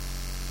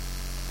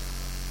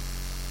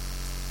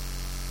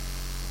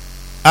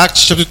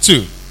Acts chapter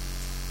 2.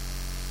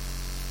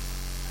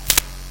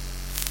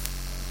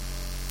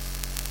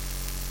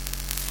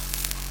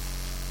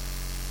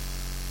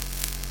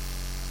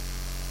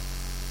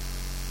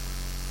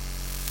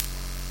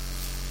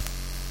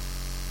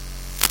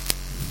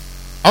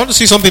 I want to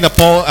see something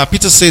that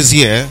Peter says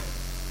here.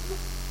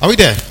 Are we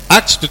there?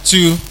 Acts chapter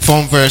 2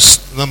 from verse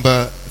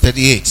number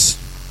 38.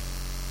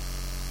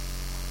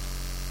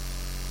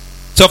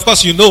 So of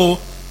course you know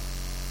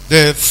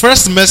the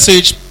first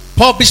message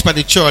published by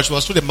the church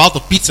was through the mouth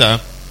of Peter,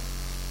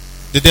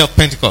 the day of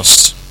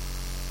Pentecost.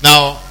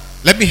 Now,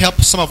 let me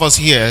help some of us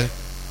here.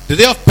 The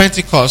day of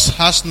Pentecost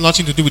has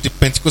nothing to do with the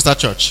Pentecostal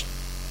church.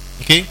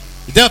 Okay?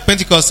 The day of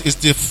Pentecost is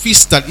the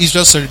feast that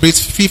Israel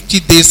celebrates 50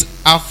 days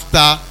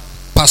after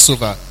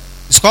Passover.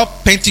 It's called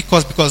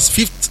Pentecost because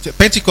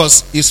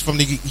Pentecost is from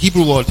the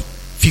Hebrew word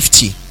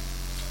 50.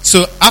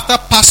 So after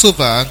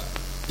Passover,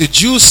 the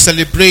Jews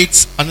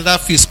celebrate another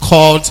feast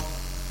called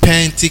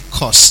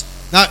Pentecost.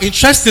 Now,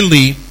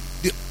 interestingly,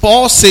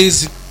 Paul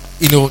says,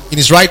 in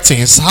his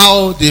writings,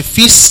 how the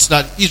feasts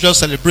that Israel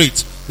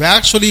celebrates were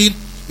actually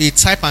a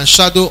type and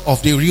shadow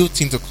of the real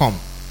thing to come.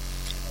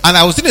 And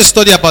I was doing a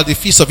study about the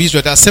feasts of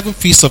Israel. There are 7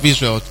 feasts of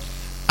Israel.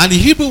 And the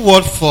Hebrew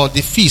word for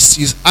the feast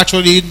is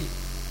actually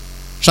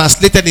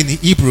translated in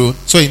Hebrew,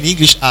 so in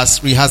English,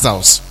 as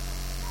rehearsals.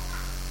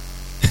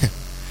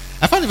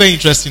 I find it very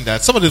interesting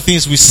that some of the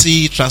things we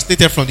see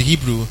translated from the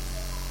Hebrew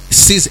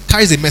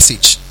carries a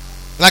message.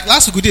 Like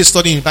last week we did a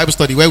study in Bible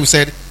study where we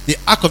said the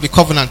Ark of the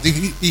Covenant. The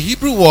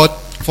Hebrew word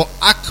for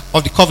Ark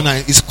of the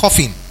Covenant is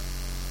coffin.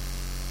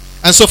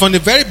 And so from the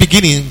very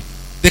beginning,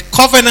 the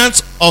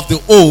covenant of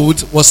the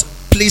old was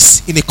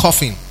placed in a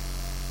coffin.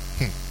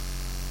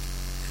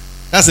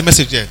 That's the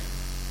message there.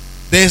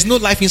 There is no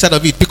life inside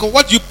of it. Because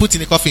what do you put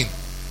in a coffin?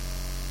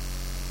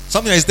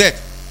 Something that is dead.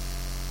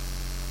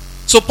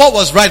 So Paul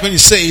was right when he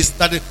says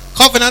that the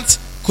covenant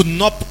could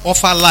not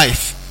offer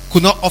life,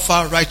 could not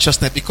offer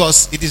righteousness,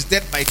 because it is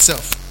dead by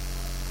itself.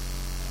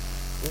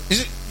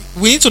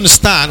 We need to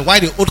understand why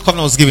the old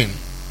covenant was given.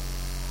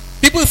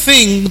 People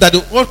think that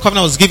the old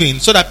covenant was given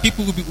so that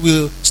people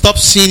will stop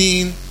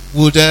sinning,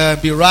 would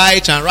be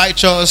right and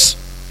righteous.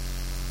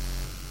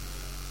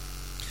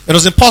 It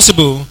was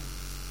impossible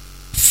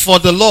for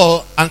the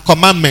law and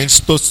commandments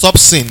to stop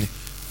sin.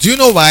 Do you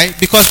know why?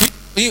 Because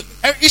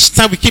each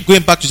time we keep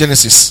going back to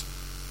Genesis.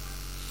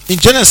 In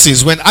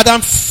Genesis, when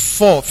Adam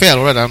fell,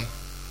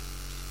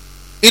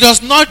 it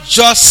was not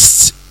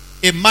just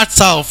a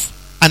matter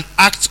of an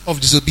act of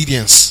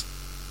disobedience.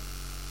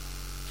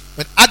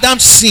 When Adam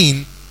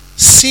sinned,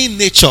 sin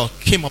nature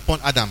came upon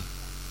Adam.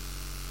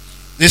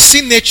 The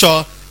sin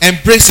nature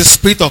embraced the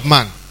spirit of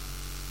man.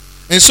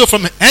 And so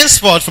from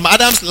henceforth, from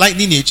Adam's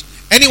lineage,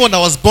 anyone that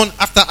was born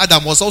after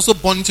Adam was also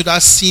born into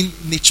that sin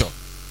nature.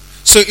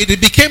 So it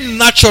became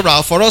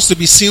natural for us to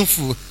be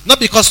sinful, not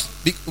because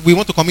we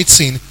want to commit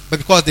sin, but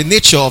because the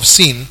nature of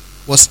sin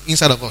was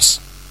inside of us.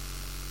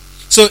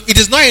 So it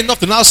is not enough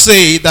to now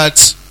say that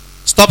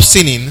stop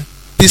sinning.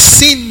 The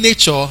sin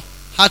nature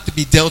had to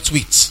be dealt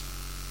with.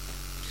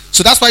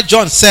 So that's why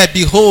John said,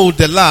 behold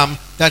the Lamb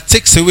that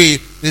takes away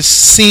the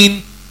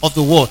sin of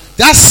the world.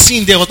 That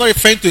sin there was not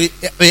referring to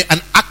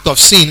an act of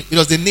sin. It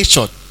was the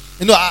nature.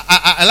 You know,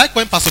 I like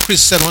when Pastor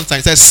Chris said one time,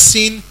 he said,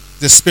 sin,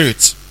 the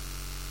spirit.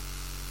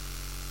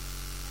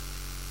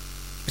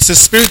 It's a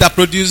spirit that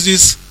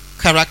produces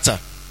character.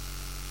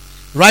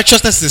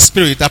 Righteousness is the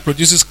spirit that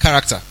produces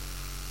character.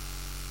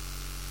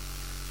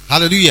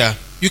 Hallelujah.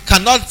 You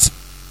cannot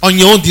on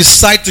your own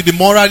decide to be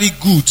morally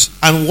good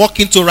and walk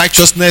into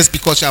righteousness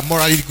because you are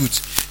morally good.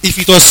 If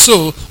it was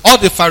so, all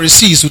the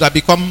Pharisees would have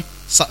become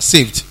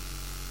saved.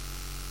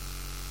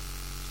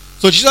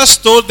 So Jesus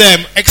told them,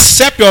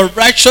 except your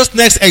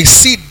righteousness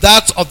exceed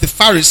that of the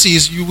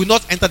Pharisees, you will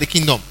not enter the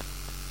kingdom.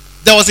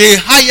 There was a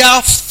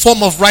higher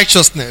form of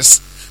righteousness,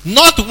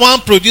 not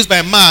one produced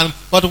by man,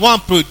 but one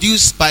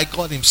produced by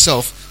God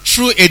himself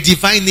through a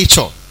divine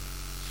nature.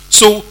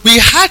 So we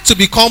had to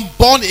become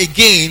born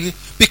again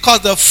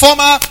because the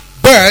former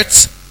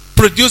birth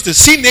produced the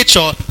sin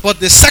nature, but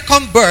the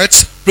second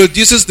birth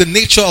produces the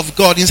nature of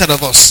God inside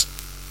of us.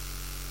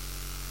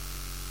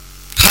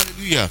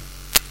 Hallelujah.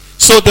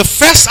 So the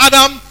first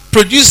Adam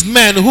produced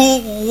men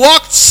who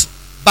walked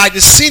by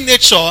the sin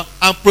nature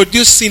and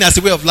produced sin as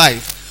a way of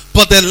life.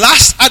 But the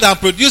last Adam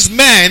produced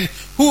men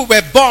who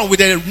were born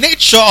with a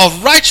nature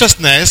of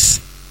righteousness,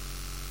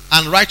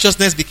 and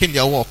righteousness became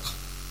their walk.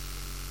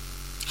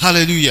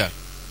 Hallelujah.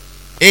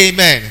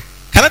 Amen.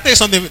 Can I tell you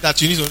something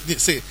that you need to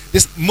say?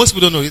 This, most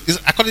people don't know.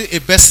 I call it a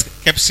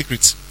best kept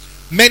secret.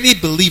 Many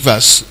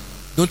believers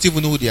don't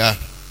even know who they are.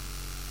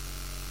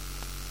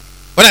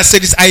 When I say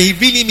this, I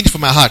really mean it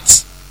from my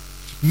heart.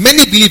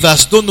 Many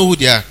believers don't know who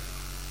they are.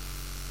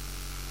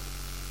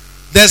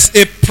 There's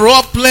a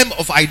problem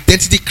of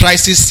identity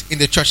crisis in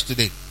the church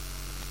today.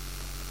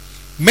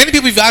 Many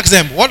people, if you ask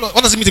them, what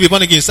does it mean to be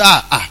born again? Say,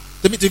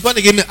 to be born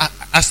again,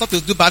 I start to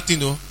do bad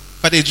things,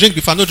 If I drink,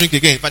 before I don't drink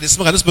again. If I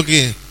smoke, I don't smoke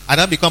again. I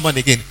don't become born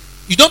again.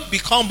 You don't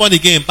become born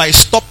again by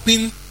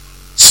stopping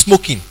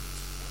smoking.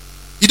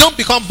 You don't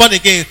become born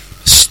again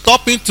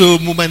stopping to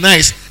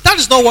humanize. That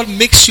is not what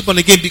makes you born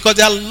again, because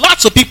there are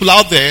lots of people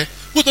out there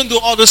who don't do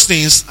all those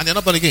things and they're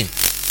not born again.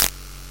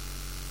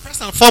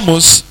 First and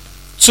foremost,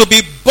 to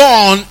be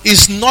born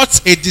is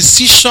not a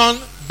decision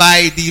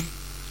by the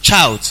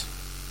child.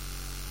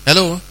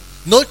 Hello?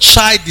 No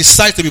child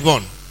decides to be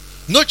born.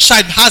 No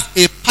child has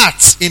a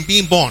part in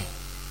being born.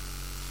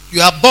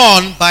 You are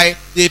born by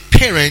the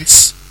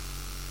parents,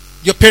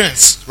 your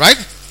parents, right?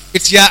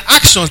 It's your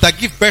actions that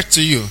give birth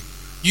to you.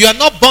 You are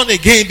not born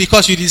again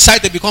because you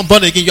decide to become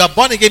born again. You are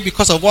born again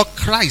because of what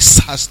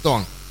Christ has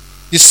done.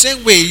 The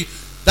same way,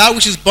 that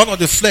which is born of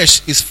the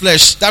flesh is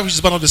flesh. That which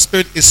is born of the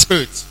spirit is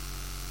spirit.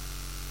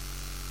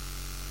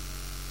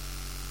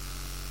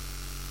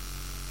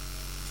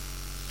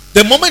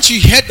 The moment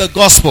you heard the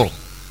gospel,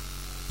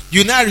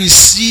 you now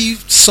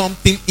received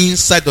something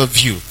inside of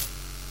you.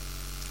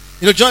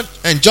 You know, John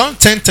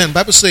 10:10,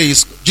 Bible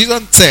says,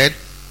 Jesus said,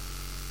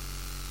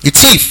 the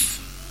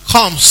thief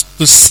comes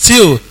to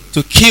steal,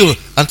 to kill,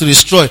 and to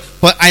destroy.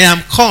 But I am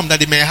come that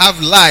they may have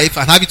life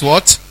and have it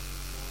what?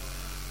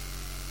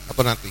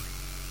 Abundantly.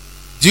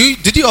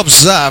 Did you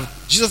observe?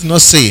 Jesus did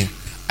not say,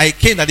 I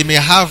came that they may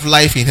have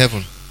life in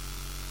heaven.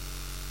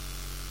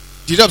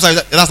 Did you observe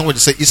that? That's not what he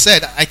said. He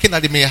said, I came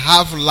that they may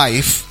have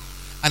life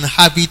and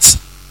have it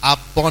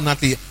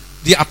abundantly.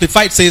 The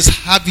Amplified says,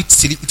 have it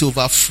till it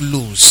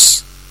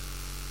overflows.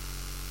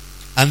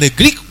 And the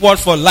Greek word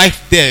for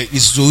life there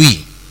is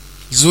Zoe.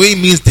 Zoe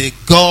means the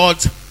God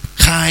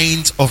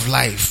kind of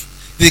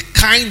life. The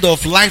kind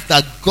of life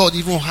that God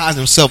even has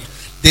himself.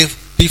 The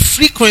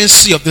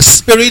frequency of the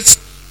Spirit,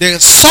 the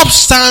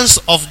substance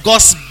of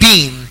God's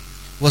being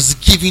was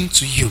given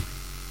to you.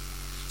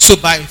 So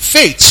by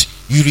faith,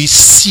 you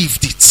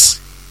received it.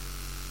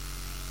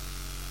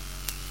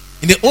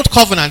 In the old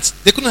covenant,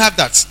 they couldn't have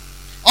that.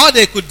 All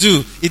they could do,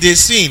 if they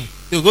sin,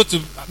 they would go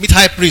to meet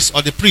high priest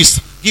or the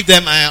priest, give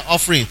them an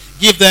offering,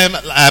 give them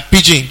a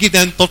pigeon, give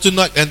them turtle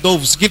and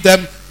doves, give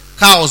them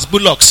cows,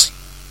 bullocks,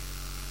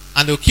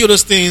 and they'll kill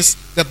those things.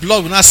 The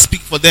blood will not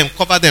speak for them,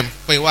 cover them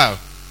for a while.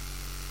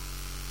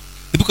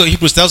 The book of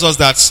Hebrews tells us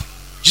that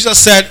Jesus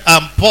said,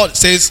 Paul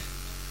says,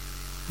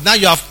 now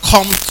you have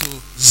come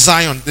to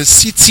Zion, the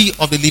city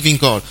of the living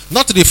God,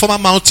 not to the former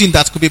mountain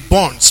that could be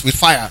burnt with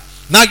fire.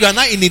 Now you are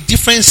now in a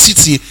different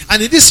city,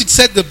 and in this city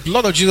said the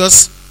blood of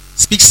Jesus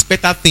speaks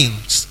better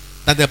things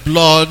than the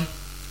blood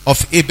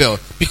of Abel,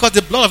 because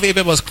the blood of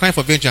Abel was crying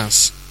for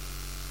vengeance.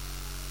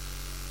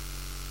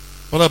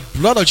 But the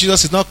blood of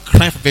Jesus is not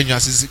crying for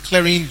vengeance. It's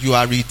declaring you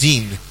are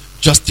redeemed,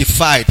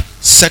 justified,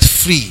 set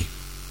free.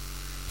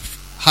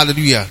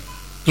 Hallelujah.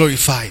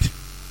 Glorified.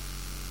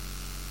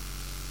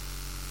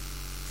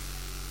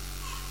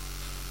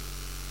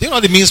 Do you know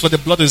what it means for the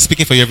blood that is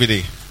speaking for you every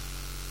day?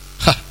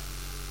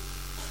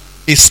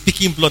 A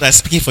speaking blood that's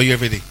speaking for you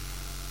every day.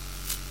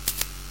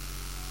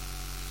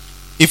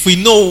 If we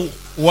know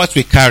what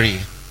we carry,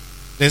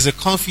 there's a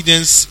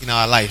confidence in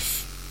our life.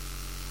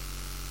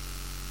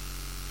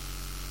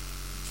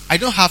 I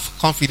don't have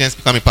confidence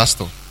because I'm a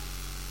pastor.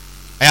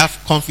 I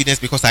have confidence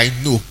because I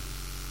know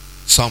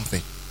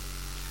something.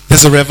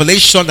 There's a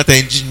revelation that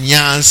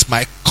engineers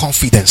my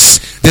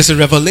confidence. There's a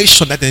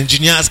revelation that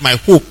engineers my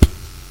hope.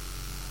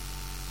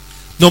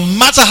 No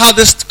matter how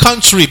this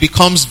country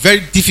becomes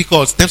very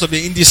difficult in terms of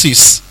the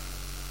indices,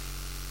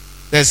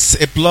 there's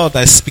a blood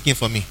that is speaking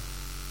for me.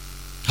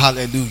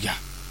 Hallelujah.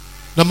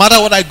 No matter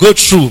what I go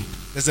through,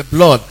 there's a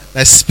blood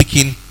that is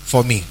speaking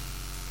for me.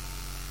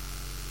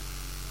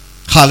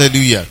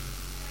 Hallelujah.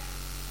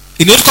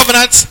 In the old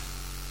covenant,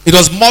 it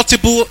was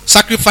multiple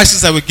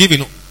sacrifices that were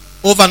given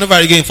over and over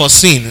again for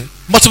sin.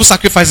 Multiple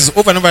sacrifices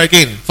over and over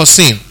again for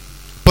sin.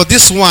 But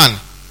this one,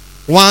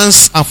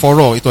 once and for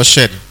all, it was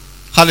shed.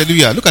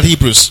 Hallelujah. Look at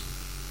Hebrews.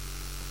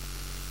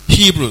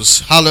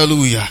 Hebrews.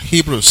 Hallelujah.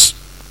 Hebrews.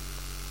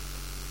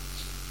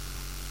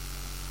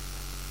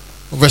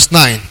 Verse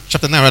 9.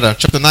 Chapter 9 rather.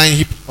 Chapter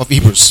 9 of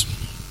Hebrews.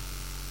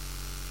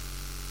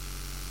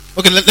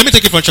 Okay, let me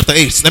take it from chapter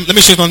 8. Let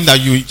me show you something that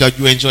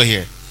you enjoy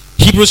here.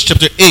 Hebrews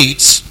chapter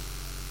 8.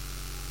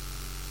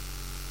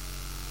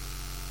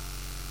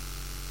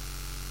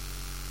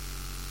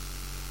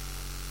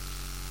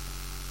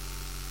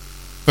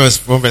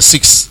 From verse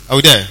 6. Are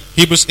we there?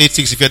 Hebrews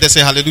 8:6. If you're there,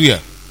 say hallelujah.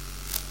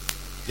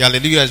 The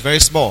hallelujah is very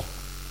small.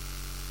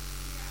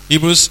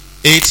 Hebrews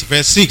 8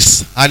 verse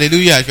 6.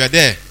 Hallelujah if you're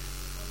there.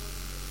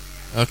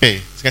 Okay,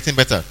 it's getting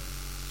better.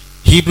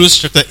 Hebrews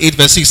chapter 8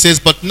 verse 6 says,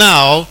 but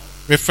now,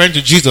 referring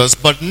to Jesus,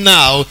 but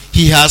now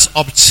he has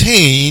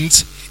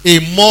obtained a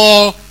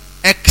more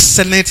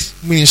excellent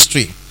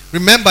ministry.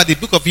 Remember, the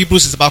book of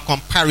Hebrews is about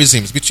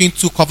comparisons between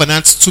two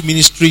covenants, two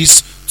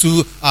ministries,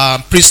 two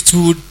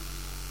priesthood.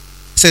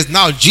 It says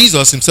now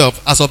Jesus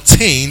himself has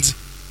obtained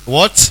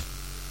what?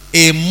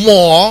 A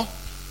more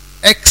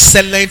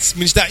excellent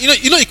ministry.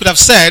 You know, he could have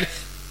said,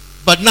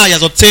 but now he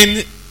has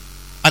obtained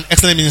an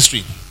excellent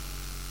ministry.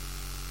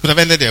 Could have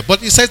ended there. But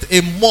he says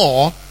a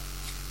more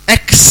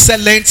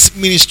excellent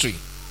ministry.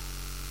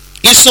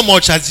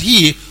 Insomuch as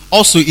he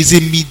also is a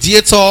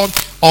mediator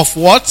of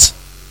what?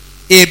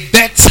 A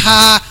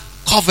better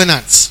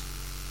covenant.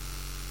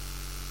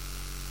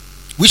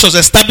 which was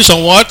established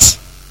on what?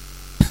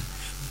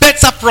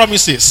 Better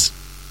promises.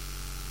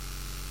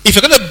 If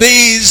you're going to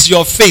base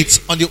your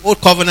faith on the old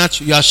covenant,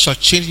 you are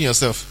shortchanging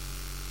yourself.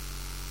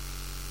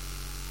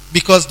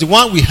 Because the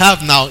one we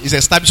have now is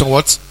established on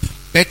what?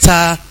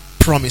 Better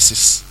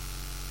promises.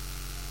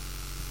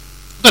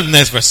 Look at the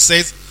next verse.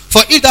 It says,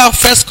 for if our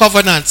first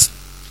covenant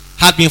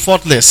had been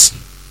faultless,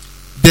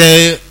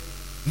 then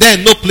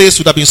no place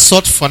would have been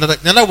sought for another.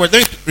 In other words,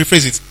 let me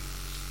rephrase it.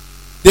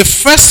 The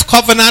first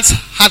covenant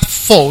had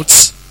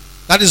faults.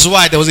 That is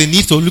why there was a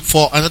need to look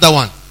for another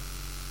one.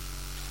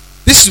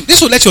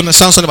 This will let you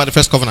understand something about the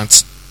first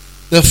covenant.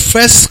 The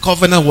first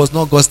covenant was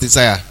not God's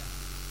desire.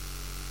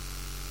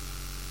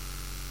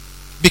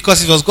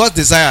 Because if it was God's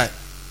desire,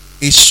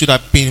 it should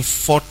have been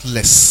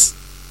faultless.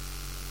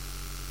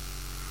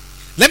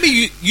 Let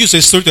me use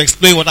a story to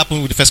explain what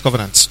happened with the first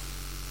covenant.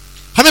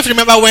 How many of you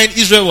remember when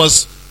Israel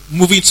was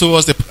moving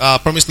towards the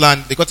promised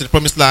land? They got to the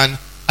promised land.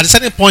 At a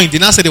certain point, they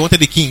now said they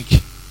wanted a king.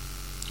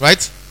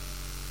 Right?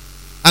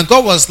 And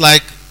God was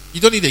like,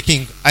 you don't need a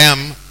king. I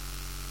am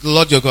the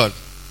Lord your God.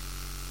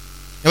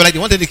 They were like, they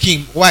wanted a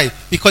king. Why?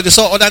 Because they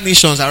saw other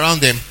nations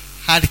around them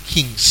had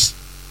kings.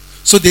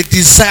 So they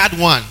desired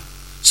one.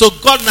 So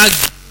God now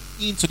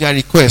gave into their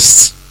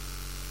requests.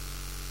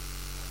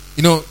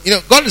 You know,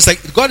 God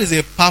is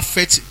a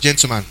perfect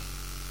gentleman.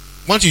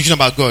 Once you reason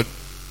about God,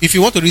 if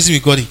you want to reason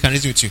with God, He can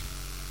reason with you.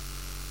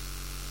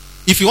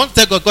 If you want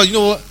to tell God, you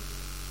know what?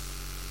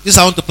 This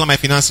I want to plan my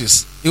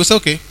finances. He will say,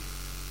 okay.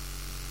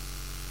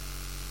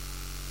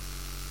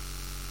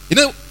 You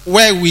know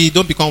where we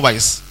don't become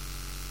wise?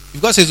 If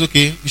God says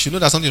okay, you should know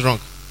that something is wrong.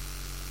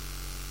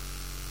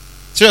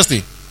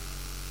 Seriously.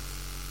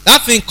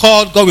 That thing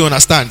called God will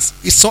understand.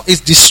 It's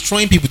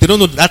destroying people. They don't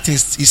know that thing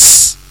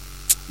is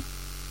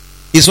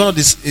one of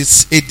this.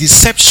 It's a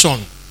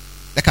deception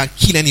that can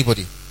kill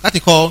anybody. That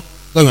thing called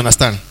God will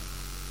understand.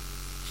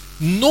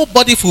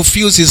 Nobody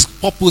fulfills his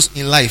purpose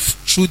in life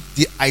through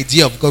the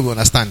idea of God will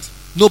understand.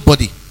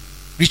 Nobody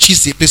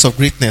reaches the place of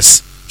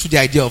greatness through the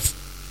idea of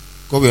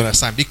God will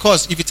understand.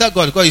 Because if you tell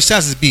God, you say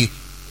as it be,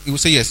 He will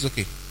say yes, it's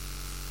okay.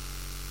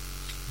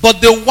 But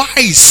the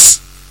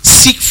wise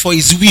seek for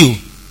His will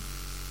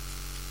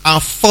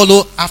and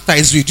follow after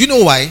His will. Do you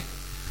know why?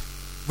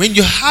 When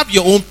you have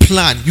your own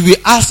plan, you will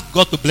ask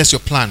God to bless your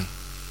plan.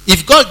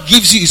 If God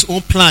gives you His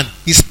own plan,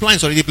 His plan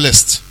is already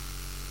blessed.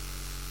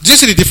 Do you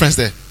see the difference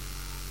there?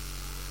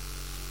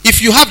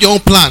 If you have your own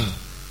plan,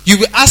 you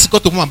will ask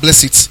God to come and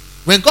bless it.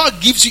 When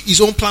God gives you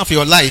His own plan for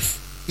your life,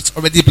 it's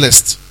already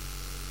blessed.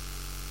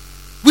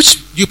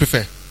 Which do you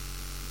prefer?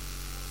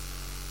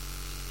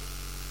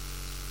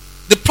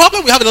 The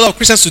problem we have with a lot of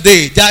Christians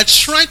today, they are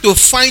trying to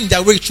find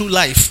their way through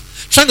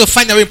life, trying to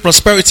find their way in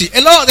prosperity.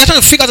 They're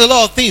trying to figure out a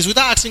lot of things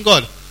without asking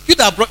God.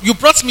 You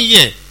brought me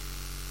here.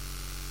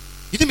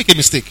 You didn't make a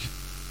mistake.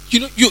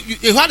 You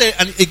had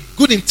a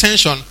good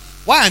intention.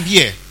 Why I'm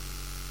here?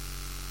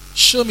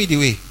 Show me the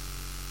way.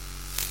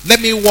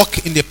 Let me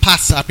walk in the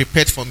paths that are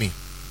prepared for me.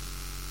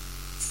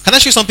 Can I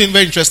show you something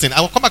very interesting? I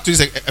will come back to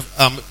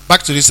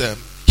this.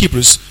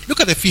 Hebrews.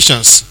 Look at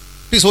Ephesians.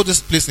 Please hold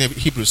this place in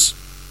Hebrews.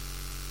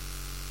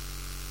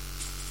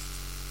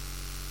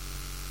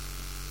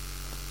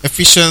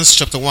 Ephesians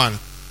chapter 1.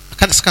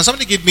 Can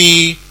somebody give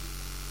me?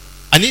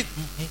 I need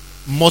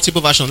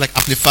multiple versions like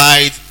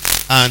Amplified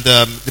and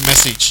the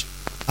Message.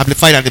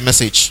 Amplified and the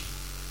Message.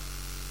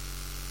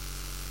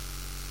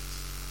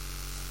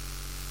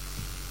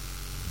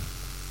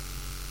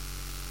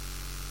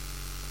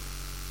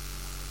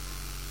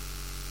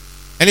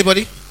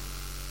 Anybody?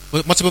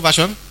 Multiple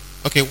version?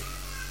 Okay.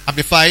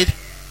 Amplified.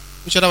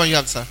 Which other one you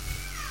have, sir?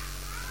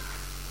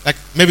 Like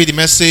maybe the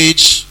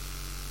Message.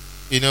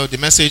 The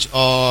Message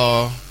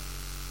or...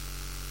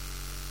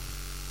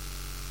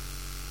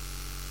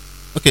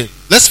 Okay,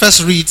 let's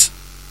first read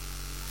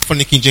from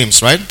the King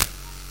James, right?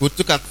 We'll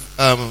look at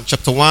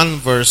chapter 1,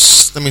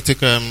 verse... Let me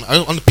take... I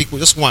don't want to pick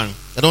just one.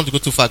 I don't want to go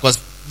too far because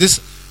this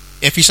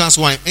Ephesians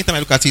 1, anytime I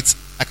look at it,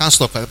 I can't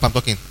stop if I'm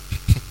talking.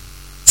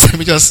 So let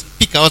me just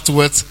pick out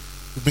words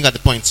to bring out the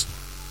point.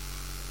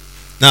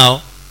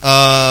 Now,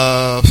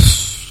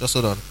 just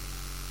hold on.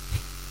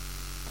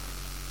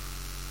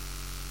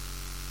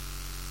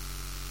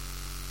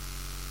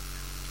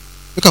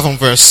 Look at from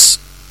verse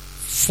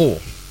 4.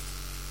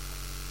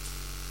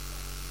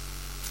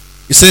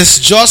 It says,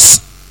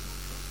 just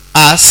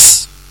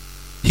as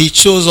He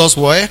chose us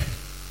where?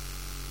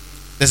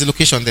 There's a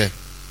location there.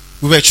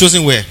 We were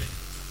chosen where?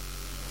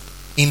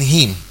 In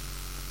Him.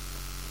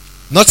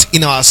 Not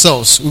in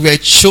ourselves. We were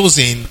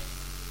chosen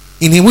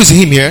in Him. Who is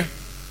Him here?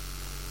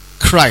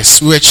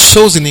 Christ. We were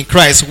chosen in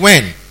Christ.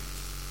 When?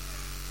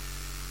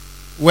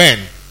 When?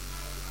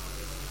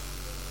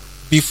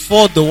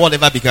 Before the world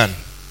ever began.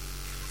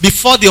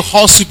 Before the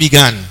hustle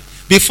began,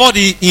 before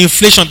the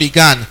inflation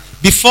began,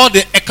 before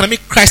the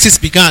economic crisis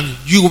began,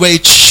 you were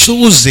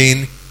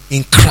chosen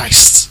in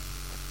Christ.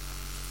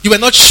 You were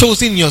not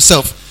chosen in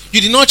yourself.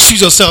 You did not choose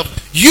yourself.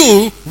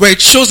 You were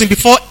chosen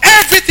before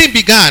everything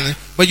began,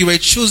 but you were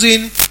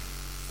chosen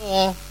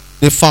for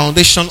the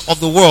foundation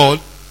of the world,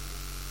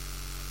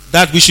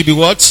 that we should be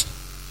what?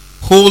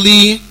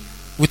 holy,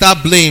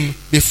 without blame,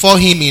 before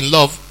him in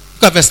love.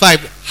 Look at verse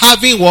 5.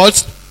 Having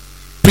what?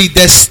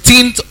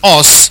 Predestined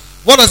us.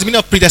 What does the meaning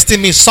of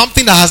predestined mean?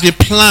 Something that has been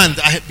planned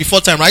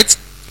before time, right?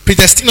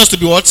 Predestined us to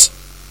be what?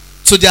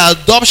 To the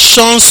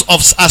adoptions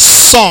of as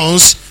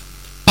sons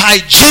by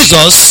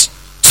Jesus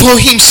to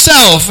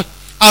himself,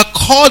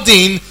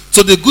 according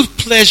to the good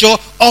pleasure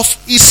of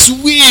his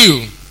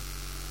will.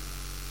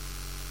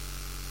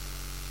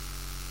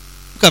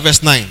 Look at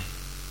verse 9.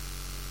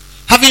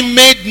 Having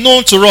made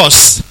known to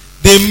us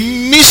the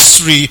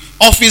mystery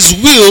of his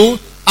will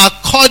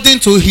according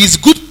to his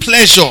good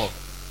pleasure,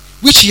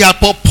 which he had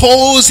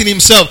proposed in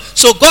himself.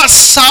 So God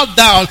sat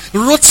down,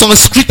 wrote some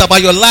script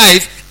about your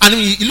life, and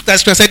he looked at the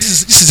script and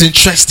said, this is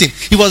interesting.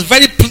 He was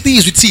very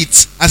pleased with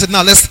it. I said,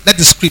 now let's let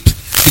the script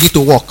begin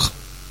to work.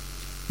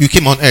 You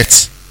came on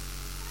earth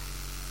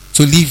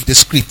to live the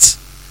script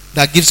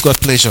that gives God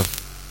pleasure.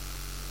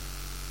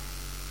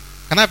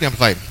 Can I have the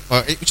amplified?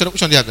 Or which one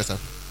do you have better?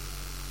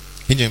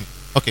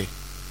 Okay.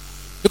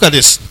 Look at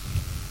this.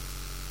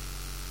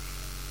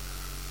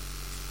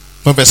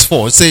 From verse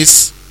 4, it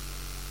says,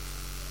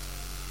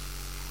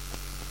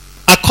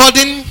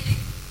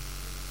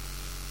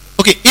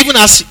 even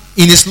as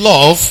in his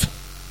love,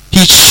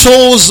 he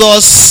chose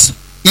us,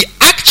 he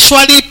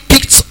actually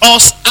picked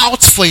us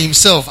out for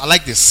himself. I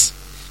like this.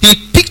 He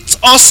picked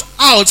us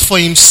out for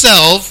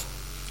himself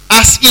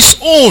as his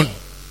own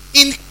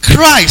in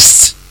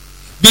Christ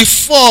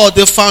before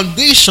the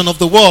foundation of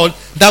the world,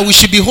 that we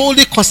should be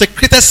wholly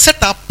consecrated, set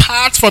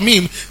apart from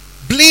him,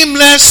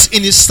 blameless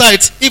in his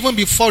sight, even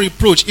before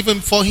reproach, even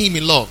before him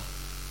in love.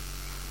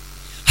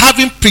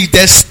 Having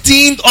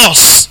predestined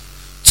us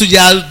to the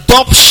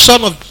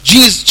adoption of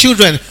Jesus,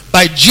 children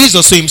by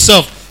Jesus to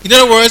himself. In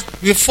other words,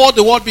 before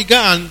the world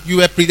began, you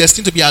were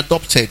predestined to be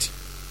adopted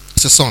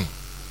as a son.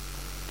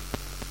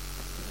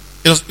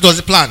 It was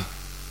the plan.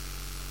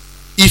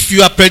 If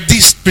you are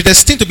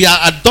predestined to be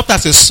adopted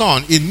as a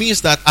son, it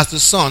means that as a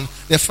son,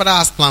 the father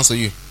has plans for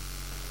you.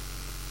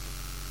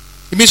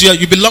 It means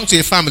you belong to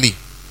a family.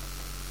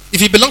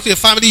 If you belong to a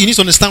family, you need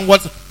to understand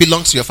what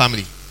belongs to your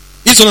family.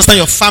 You need to understand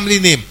your family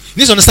name.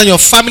 You need to understand your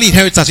family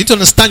inheritance. You need to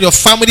understand your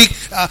family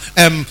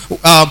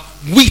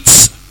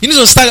wheat. You need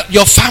to understand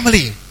your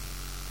family.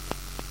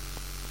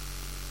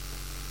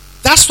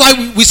 That's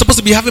why we're supposed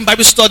to be having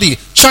Bible study,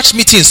 church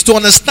meetings, to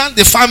understand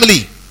the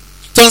family.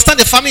 To understand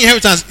the family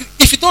inheritance.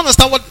 If you don't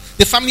understand what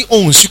the family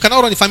owns, you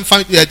cannot run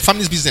the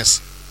family's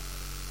business.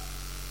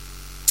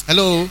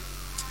 Hello? I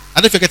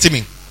don't know if you're getting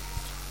me.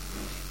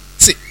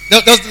 See,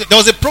 there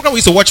was a program we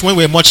used to watch when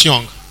we were much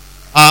young.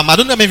 I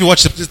don't know if you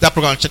watched that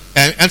program,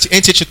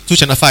 NTH 2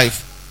 Channel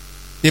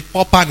 5. The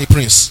Pauper and the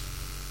Prince.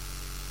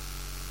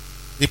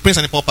 The Prince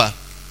and the Pauper.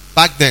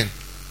 Back then.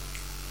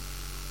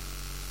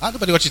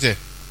 Nobody watch it there.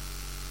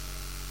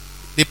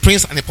 The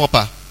Prince and the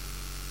Pauper.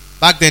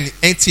 Back then,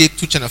 NTA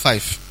 2 Channel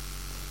 5.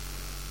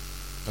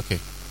 Okay.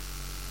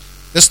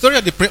 The story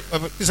of the Prince,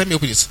 please let me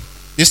open this.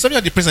 The story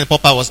of the Prince and the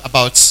Pauper was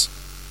about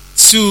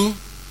two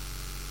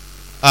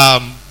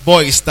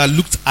boys that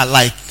looked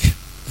alike,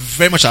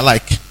 very much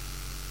alike.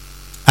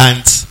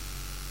 And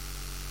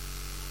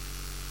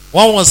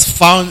one was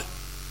found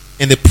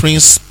in the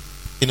prince,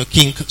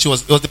 king. It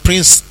was the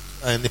prince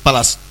in the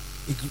palace.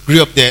 He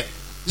grew up there.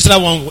 This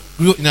other one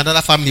grew in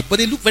another family, but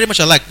they look very much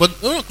alike.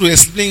 But no one could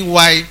explain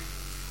why,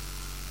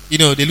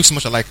 they look so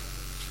much alike.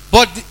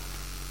 But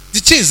the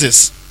thing is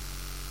this: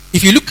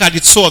 if you look at the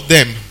two of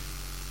them,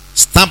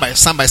 stand by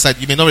side,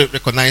 you may not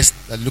recognize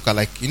that they look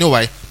alike. You know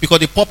why? Because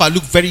the pauper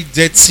looked very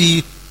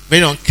dirty,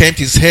 very unkempt,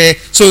 his hair.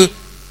 So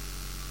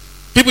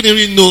people didn't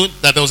really know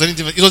that there was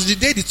anything. It was the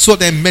day the two of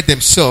them met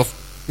themselves.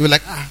 They were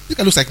like, this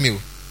guy looks like me.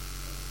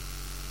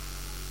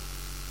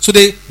 So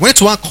they went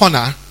to one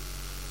corner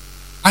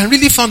and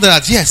really found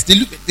out that yes,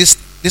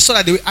 they saw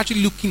that they were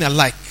actually looking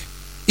alike.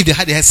 If they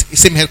had the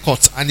same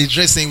haircut and they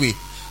dressed the same way.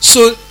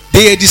 So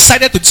they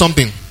decided to do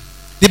something.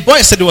 The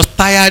boy said he was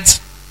tired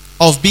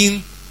of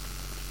being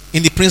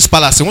in the prince's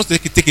palace. He wants to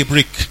take a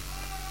break.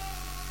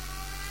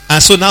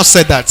 And so now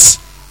said that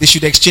they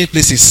should exchange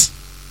places.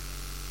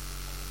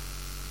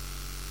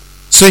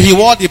 So he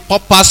wore the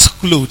pauper's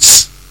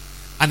clothes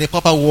and the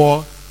pauper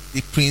wore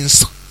the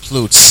prince's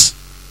clothes.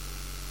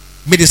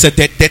 Made himself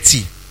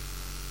dirty.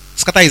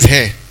 Scatter his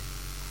hair.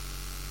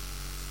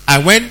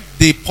 And when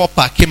the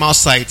pauper came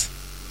outside,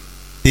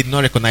 they did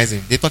not recognize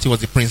him. They thought he was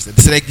the prince. They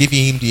started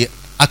giving him the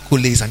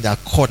accolades and the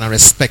accord and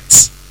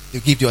respect they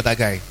give the other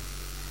guy.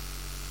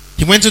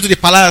 He went into the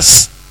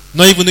palace,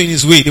 not even knowing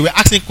his way. They were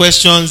asking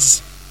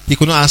questions he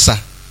could not answer.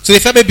 So they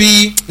felt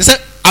they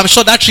said, I'm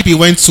sure that trip he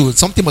went to,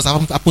 something must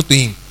have happened to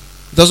him.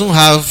 He doesn't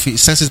have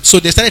his senses. So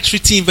they started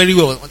treating him very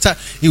well until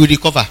he would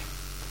recover.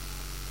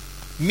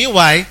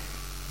 Meanwhile,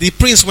 the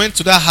prince went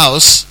to that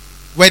house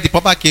where the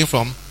pauper came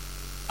from,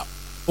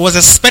 was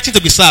expecting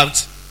to be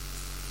served.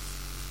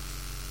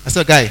 I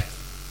said, guy,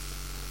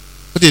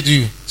 what did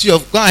you do? So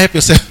go and help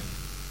yourself.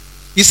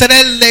 He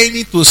started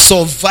learning to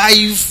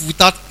survive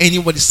without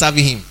anybody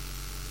serving him.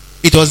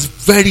 It was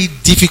very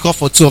difficult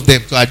for two of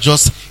them to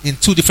adjust in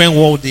two different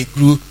worlds they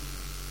grew,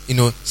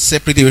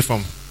 separately away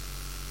from.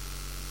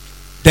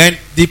 Then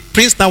the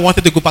prince now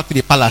wanted to go back to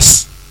the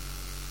palace.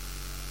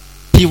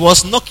 He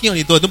was knocking on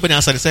the door. Nobody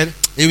answered. He said,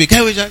 "Here we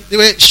go." They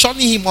were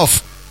shunning him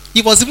off.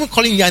 He was even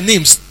calling their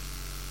names.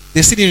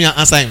 They still didn't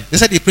answer him. They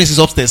said the prince is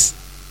upstairs.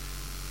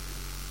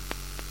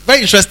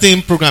 Very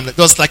interesting program. It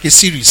was like a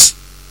series.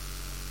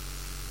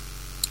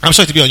 I'm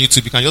sure it'll be on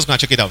YouTube. You can just go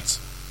and check it out.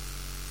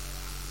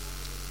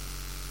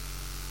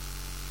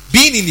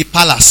 Being in the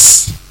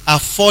palace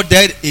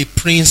afforded a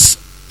prince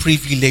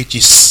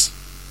privileges.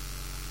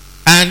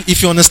 And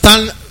if you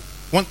understand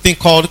one thing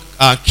called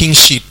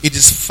kingship, it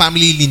is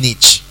family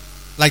lineage.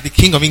 Like the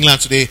King of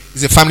England today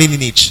is a family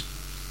lineage.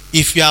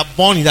 If you are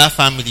born in that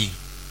family,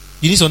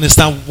 you need to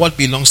understand what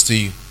belongs to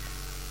you,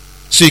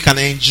 so you can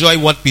enjoy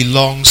what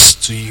belongs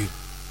to you.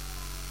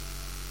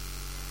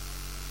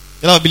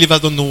 A lot of believers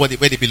don't know where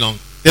they belong.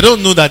 They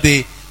don't know that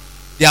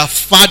their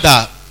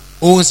father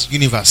owns the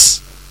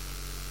universe.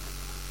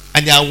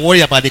 And they are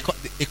worried about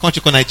a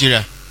country called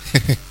Nigeria.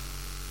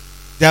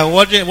 They are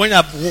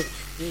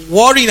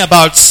worrying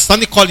about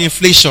something called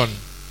inflation.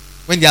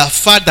 When their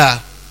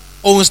father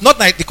owns, not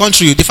like the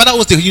country, the father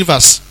owns the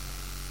universe.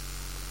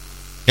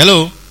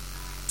 Hello?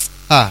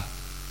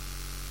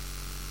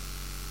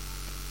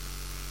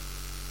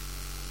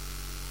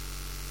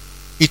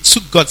 It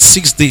took God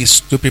 6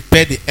 days to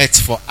prepare the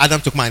earth for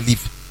Adam to come and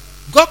live.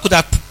 God could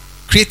have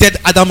created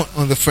Adam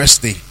on the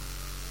first day. He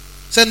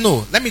said,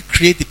 "No, let me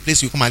create the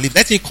place you come and live.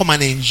 Let him come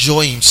and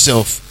enjoy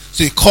himself."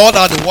 So he called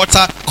out the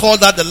water,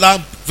 called out the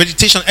land,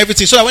 vegetation,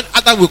 everything, so that when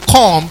Adam will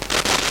come,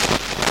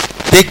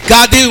 the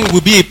garden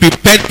will be a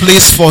prepared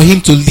place for him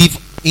to live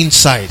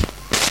inside.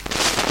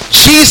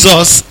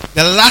 Jesus,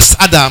 the last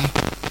Adam,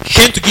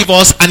 came to give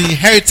us an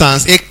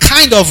inheritance, a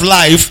kind of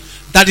life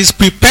that is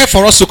prepared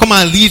for us to come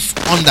and live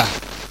under.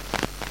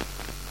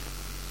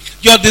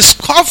 Your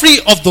discovery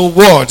of the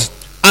word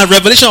and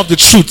revelation of the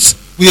truth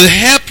will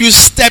help you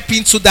step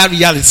into that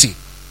reality.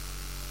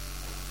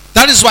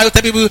 That is why I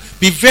tell people,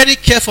 be very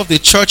careful of the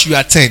church you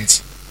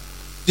attend.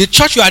 The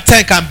church you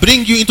attend can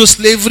bring you into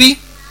slavery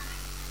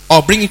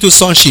or bring you into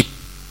sonship.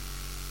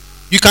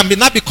 You can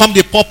not become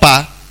the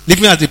pauper,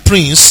 living as a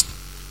prince,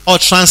 or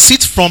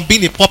transit from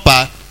being a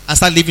pauper and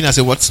start living as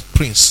a what?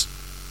 Prince.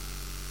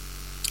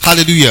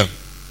 Hallelujah.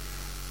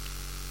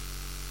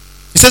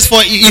 He says,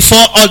 "For he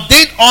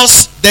foreordained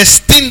us,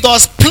 destined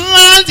us,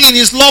 planned in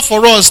his love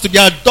for us to be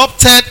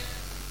adopted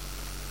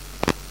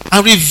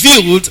and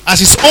revealed as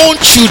his own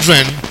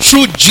children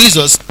through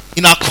Jesus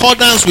in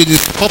accordance with the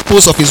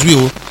purpose of his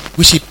will,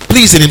 which he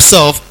pleased in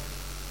himself,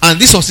 and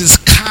this was his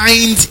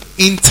kind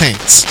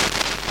intent."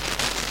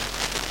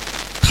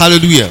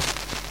 Hallelujah.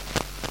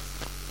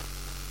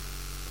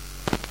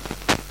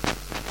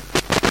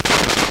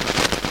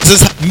 It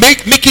says,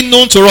 making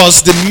known to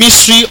us the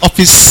mystery of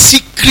his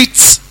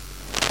secret,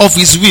 of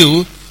his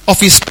will, of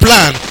his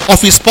plan,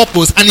 of his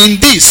purpose, and in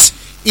this,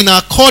 in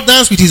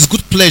accordance with his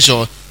good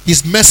pleasure,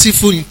 his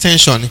merciful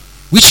intention,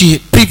 which he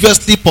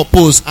previously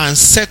proposed and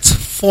set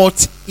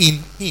forth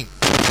in him.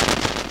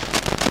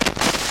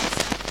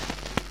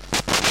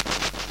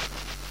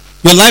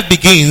 Your life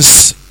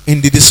begins in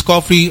the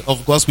discovery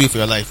of God's will for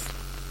your life.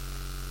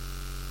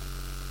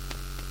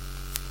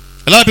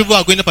 A lot of people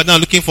are going up and down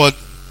looking for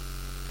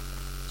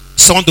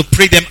someone to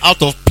pray them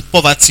out of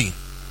poverty.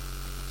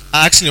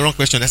 I asked the wrong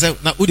question. I said,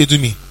 "Now who they do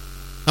me?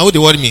 Now who they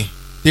worry me?"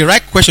 The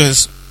right question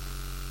is,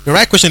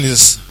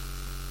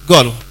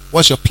 "God,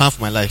 what's your plan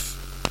for my life?"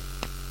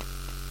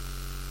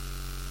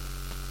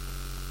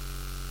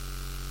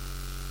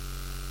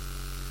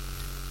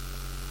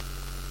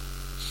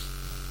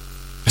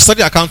 I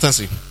studied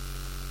accountancy.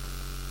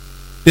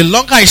 The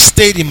longer I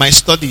stayed in my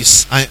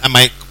studies and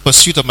my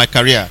pursuit of my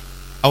career,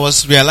 I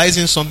was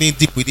realizing something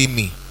deep within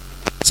me.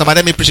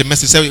 Somebody may preach a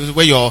message, say,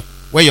 where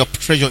your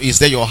treasure is,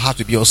 there your heart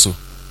will be also.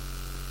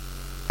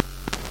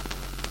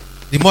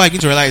 The more I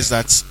begin to realize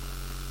that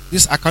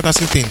this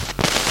accountancy thing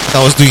that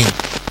I was doing,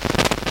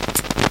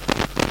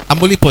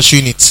 I'm only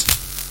pursuing it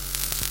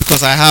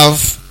because I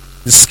have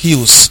the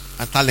skills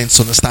and talents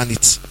to understand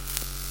it.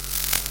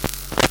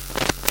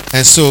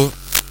 And so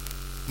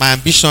my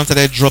ambition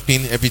started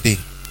dropping every day.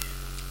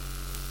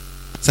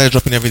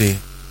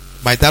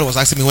 My dad was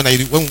asking me when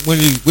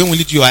will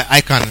you do your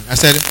ICANN? I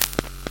said,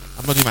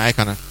 I'm not doing my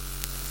ICANN.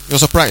 He was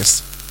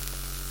surprised.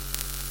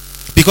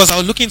 Because I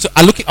was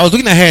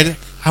looking ahead.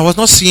 I was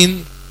not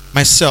seeing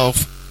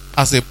myself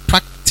as a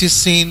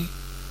practicing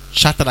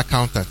chartered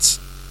accountant.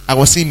 I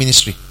was seeing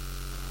ministry.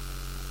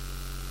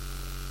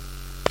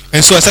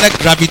 And so I started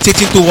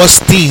gravitating towards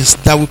things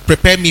that would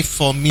prepare me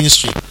for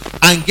ministry.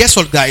 And guess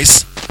what,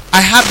 guys?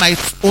 I had my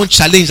own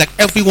challenge. Like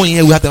everyone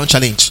here will have their own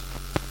challenge.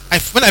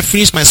 When I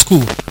finished my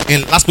school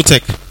in Lasco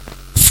Tech,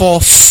 for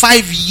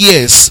 5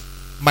 years,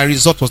 my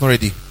result was not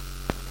ready.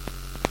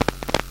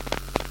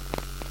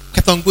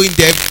 Kept on going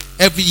there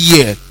every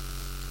year.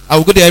 I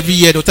would go there every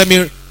year. They'll tell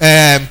me,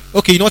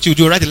 okay, you know what you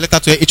do? Write a letter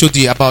to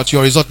HOD about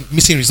your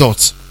missing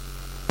results.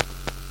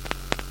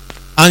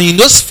 And in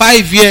those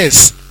 5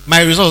 years,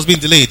 my result was being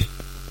delayed.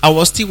 I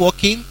was still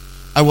working.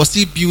 I was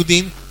still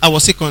building. I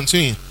was still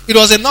continuing. It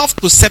was enough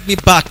to set me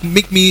back,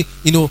 make me,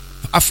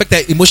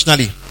 affected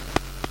emotionally.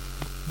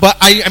 But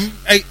I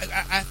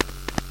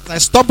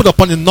stumbled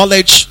upon the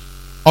knowledge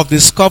of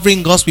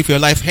discovering God's will for your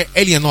life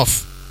early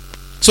enough.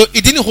 So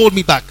it didn't hold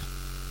me back.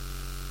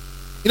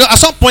 At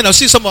some point I'll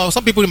see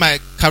some people in my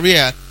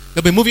career,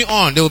 they'll be moving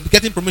on, they'll be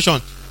getting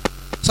promotion.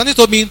 Somebody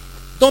told me,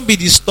 don't be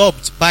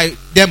disturbed by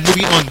them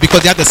moving on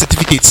because they have the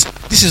certificates.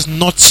 This is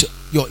not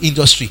your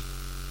industry.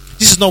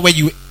 This is not where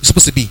you're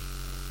supposed to be.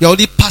 You're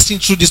only passing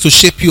through this to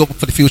shape you up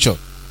for the future.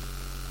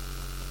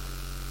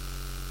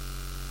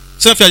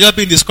 Some of you are just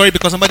being discouraged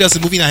because somebody else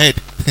is moving ahead.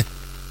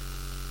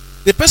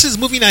 The person is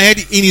moving ahead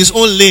in his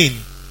own lane.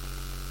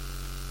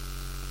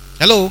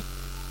 Hello?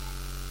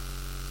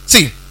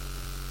 See,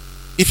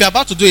 if you're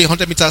about to do a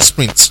 100-meter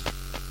sprint,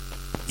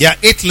 there are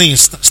 8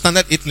 lanes,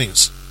 standard 8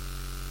 lanes.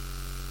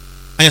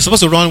 And you're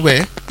supposed to run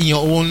where? In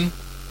your own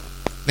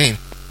lane.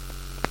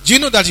 Do you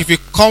know that if you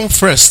come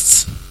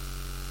first,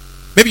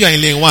 maybe you're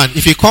in lane 1,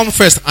 if you come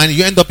first and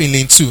you end up in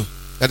lane 2, you're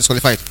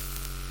disqualified.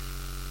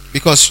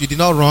 Because you did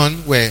not run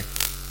where?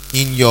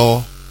 In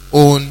your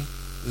own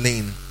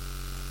lane.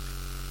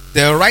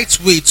 The right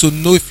way to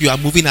know if you are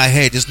moving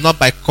ahead is not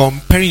by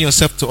comparing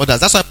yourself to others.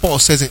 That's why Paul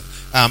says in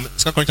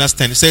 2 Corinthians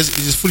 10, he says it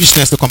is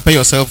foolishness to compare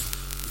yourself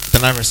with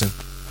another person.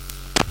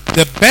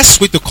 The best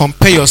way to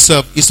compare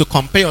yourself is to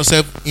compare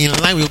yourself in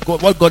line with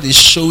God, what God is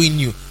showing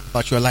you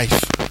about your life.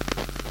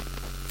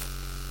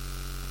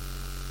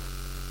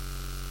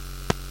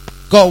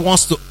 God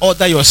wants to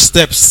order your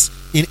steps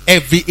in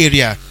every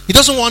area. He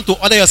doesn't want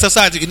to order your steps.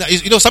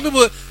 Some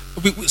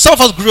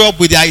of us grew up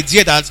with the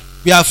idea that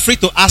we are afraid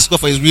to ask God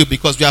for His will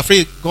because we are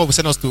afraid God will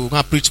send us to go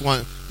and preach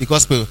the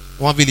gospel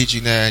one village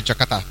in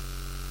Jakarta,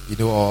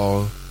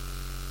 or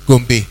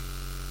Gombe.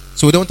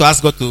 So we don't want to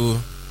ask God to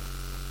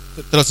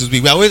tell us His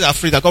will. We are always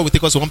afraid that God will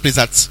take us to one place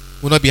that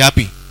will not be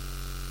happy.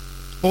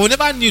 But we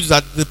never knew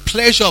that the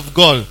pleasure of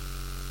God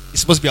is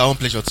supposed to be our own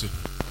pleasure too.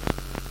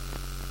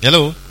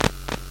 Hello?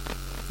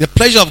 The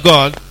pleasure of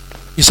God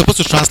is supposed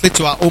to translate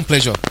to our own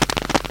pleasure.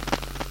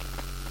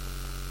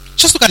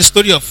 Just look at the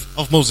story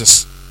of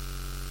Moses.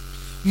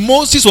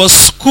 Moses was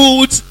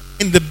schooled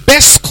in the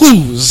best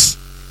schools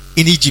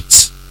in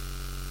Egypt.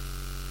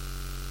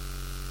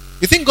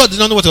 You think God did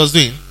not know what he was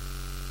doing?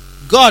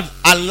 God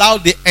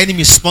allowed the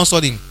enemy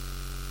sponsored him.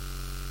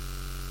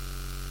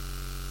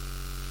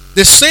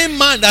 The same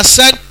man that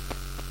said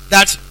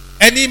that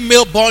any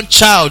male-born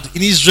child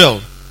in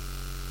Israel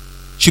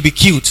should be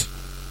killed.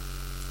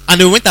 And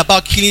they went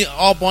about killing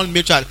all born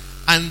male child.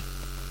 And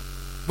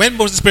when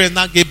Moses' parents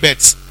now gave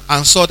birth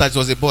and saw that it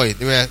was a boy,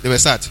 they were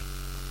sad.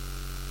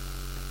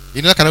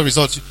 You know that kind of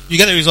result. You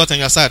get a result and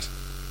you're sad.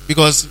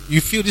 Because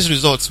you feel this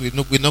result will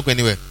not go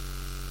anywhere.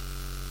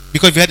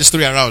 Because if you had the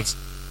story around,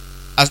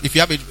 as if you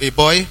have a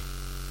boy,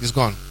 he's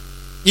gone.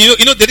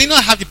 You know they did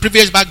not have the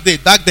privilege back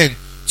then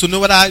to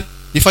know whether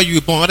before you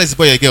were born, whether it's a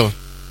boy or a girl.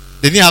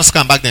 They didn't have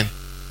scan back then.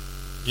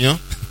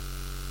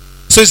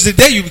 So it's the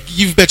day you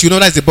give birth, you know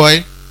that it's a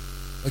boy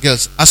or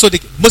girls. And so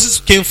Moses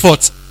came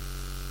forth.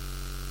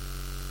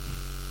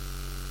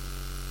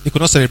 They could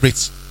not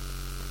celebrate.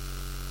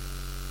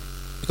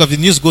 Because the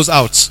news goes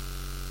out.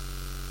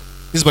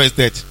 This boy is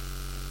dead.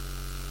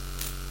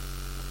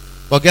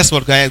 But guess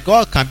what, guys?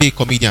 God can be a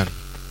comedian.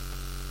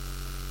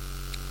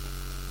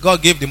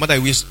 God gave the mother a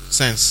weird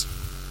sense.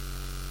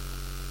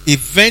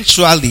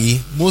 Eventually,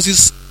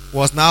 Moses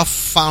was now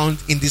found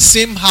in the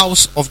same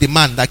house of the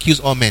man that kills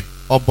all men,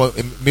 or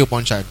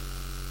male-born child.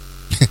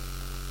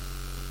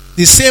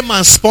 The same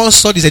man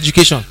sponsored his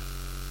education.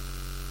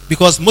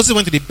 Because Moses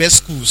went to the best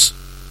schools.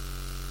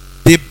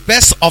 The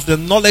best of the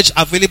knowledge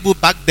available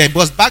back then.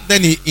 Because back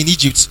then in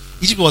Egypt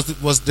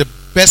was the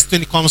best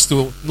when it comes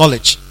to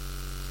knowledge.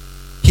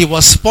 He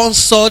was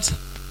sponsored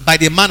by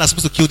the man that's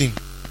supposed to kill him.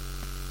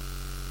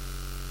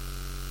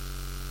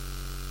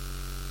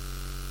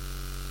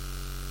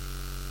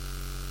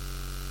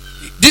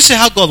 This is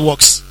how God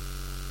works.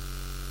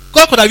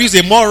 God could have used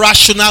a more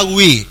rational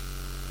way.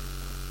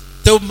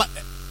 Tell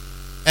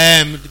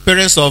the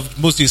parents of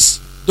Moses,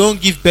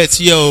 don't give birth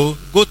here.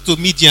 Go to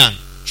Midian.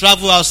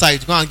 Travel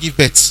outside. Go and give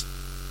birth.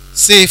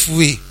 Safe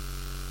way.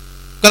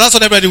 Because that's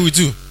what everybody will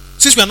do.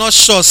 Since we are not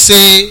sure,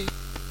 say,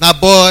 now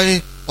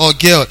boy or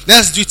girl,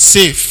 let's do it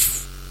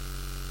safe.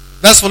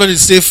 Let's follow the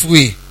safe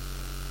way.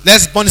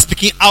 Let's born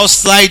speaking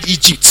outside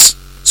Egypt.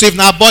 So if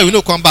now boy, we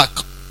don't come back.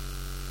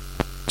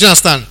 Do you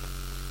understand?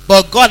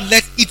 But God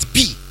let it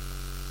be,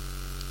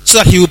 so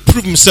that He will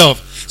prove Himself.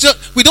 So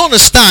we don't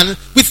understand.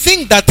 We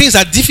think that things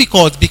are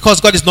difficult because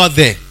God is not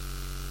there.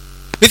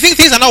 We think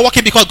things are not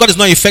working because God is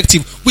not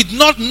effective. We do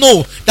not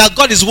know that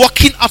God is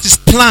working out His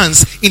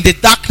plans in the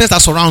darkness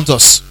that surrounds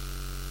us.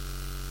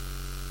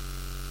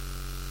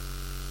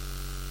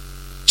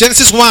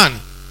 Genesis 1.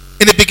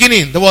 In the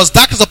beginning, there was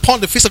darkness upon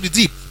the face of the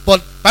deep.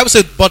 But the Bible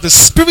said, but the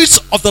Spirit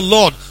of the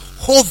Lord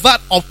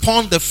hovered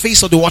upon the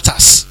face of the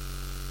waters.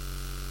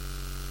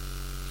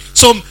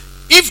 So,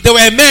 if there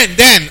were men,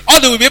 then all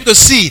they will be able to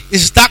see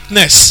is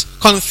darkness,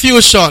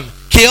 confusion,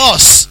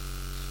 chaos.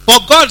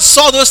 But God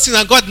saw those things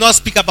and God did not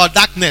speak about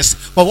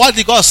darkness. But what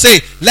did God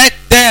say? Let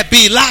there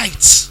be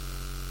light.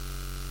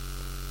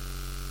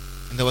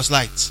 And there was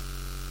light.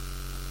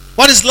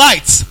 What is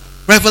light?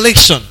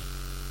 Revelation.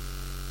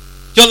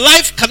 Your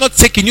life cannot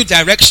take a new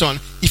direction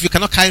if you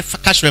cannot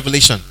catch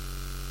revelation.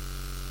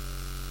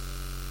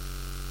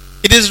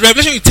 It is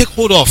revelation you take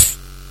hold of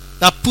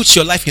that puts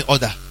your life in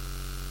order.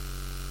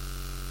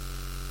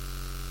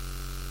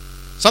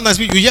 Sometimes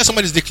you hear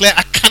somebody declare,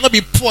 I cannot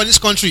be poor in this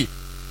country.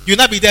 You will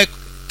not be there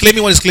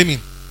claiming what he's claiming.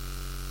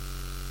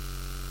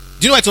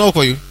 Do you know why it's not work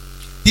for you?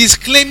 He's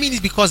claiming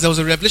it because there was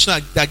a revelation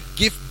that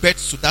gave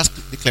birth to that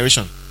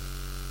declaration.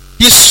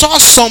 He saw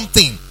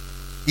something.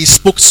 He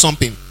spoke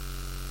something.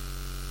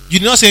 You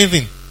did not say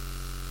anything.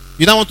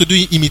 You don't want to do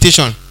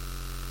imitation.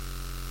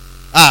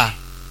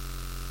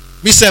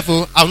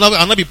 Myself, I'll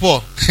not be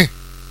poor.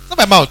 Not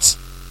my mouth.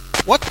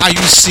 What are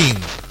you seeing?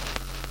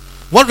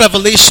 What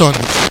revelation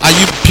are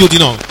you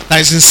building on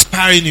that is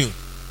inspiring you?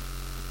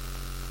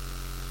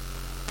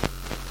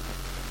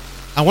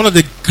 And one of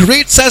the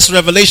greatest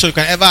revelations you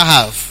can ever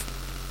have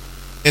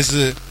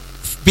is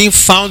being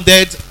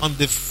founded on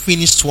the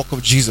finished work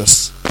of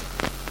Jesus.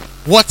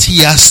 What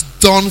he has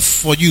done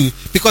for you.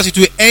 Because it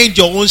will end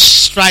your own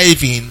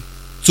striving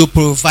to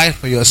provide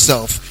for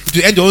yourself. It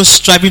will end your own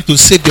striving to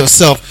save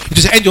yourself.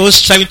 It will end your own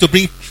striving to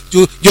bring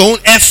to your own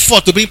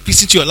effort to bring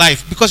peace into your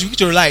life. Because you need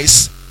to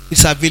realize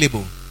it's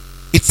available.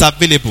 It's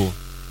available.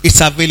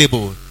 It's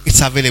available. It's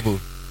available.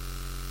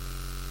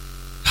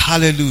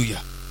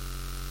 Hallelujah.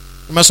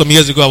 Remember some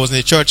years ago I was in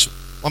a church.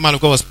 One man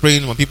of God was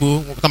praying. When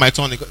people, one time my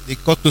turn, they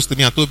got close to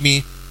me and told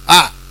me,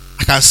 I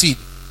can see it.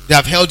 They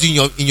have held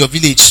you in your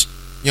village,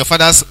 in your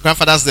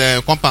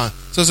grandfather's compound.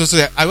 So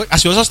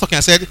as she was just talking,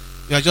 I said,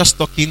 you are just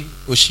talking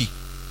Oshi.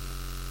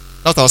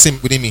 That's what I was saying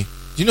within me.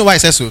 Do you know why I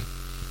said so?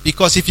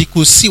 Because if he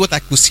could see what I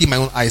could see in my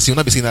own eyes, he will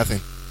not be seeing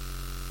nothing.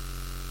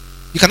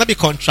 You cannot be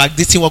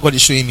contradicting what God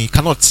is showing me. You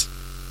cannot.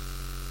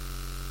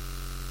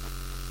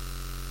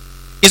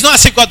 It's not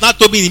as if God now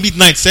told me in the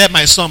midnight, say,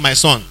 my son, my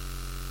son.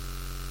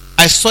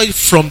 I saw it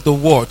from the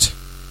word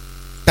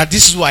that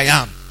this is who I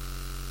am.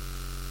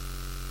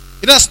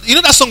 You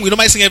know that song we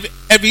normally sing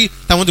every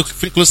time we want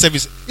to close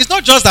service. It's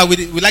not just that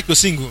we like to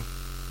sing.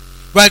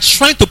 We are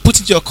trying to put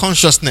into your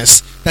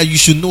consciousness that you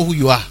should know who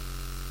you are.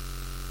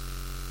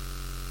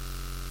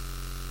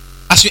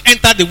 As you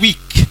enter the week,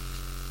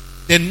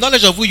 the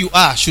knowledge of who you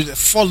are should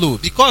follow.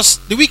 Because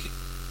the week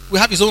will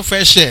have its own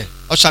fair share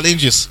of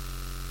challenges.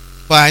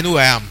 But I know who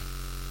I am.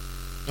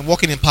 I'm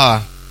walking in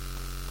power.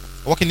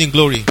 Walking in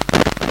glory.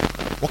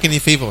 Walking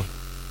in favor.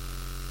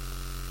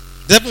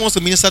 The devil wants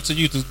to minister to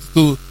you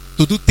to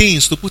do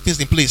things, to put things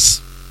in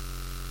place.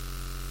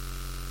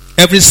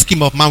 Every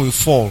scheme of man will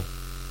fall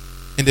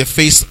in the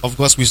face of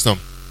God's wisdom.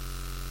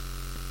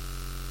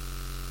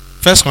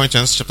 1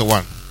 Corinthians chapter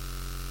 1.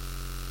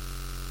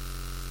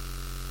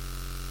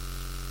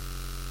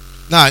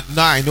 Now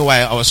I know why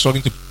I was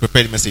struggling to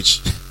prepare the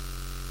message.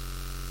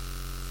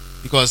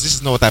 Because this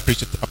is not what I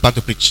plan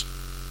to preach.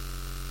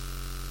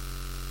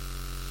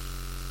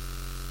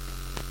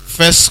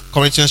 1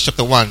 Corinthians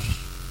chapter 1.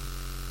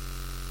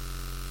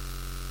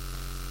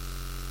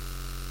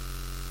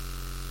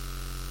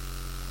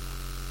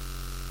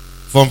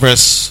 From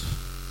verse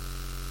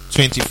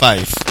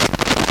 25.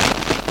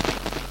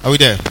 Are we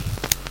there?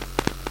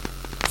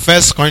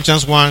 1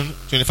 Corinthians 1,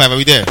 25. Are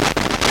we there?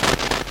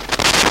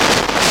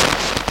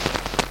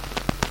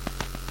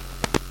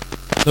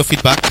 No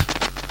feedback?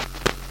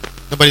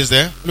 Nobody's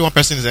there? Only one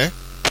person is there?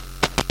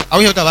 Are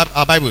we here with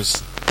our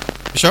Bibles?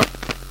 You sure?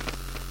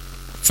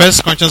 1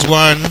 Corinthians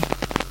 1,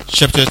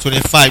 chapter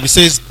 25. It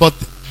says, but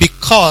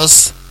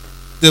because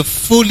the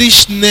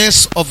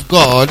foolishness of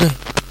God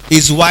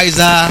is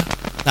wiser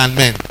than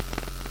men,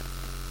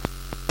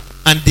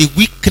 and the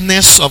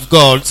weakness of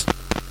God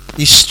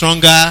is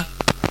stronger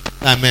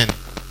than men.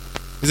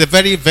 It's a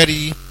very,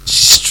 very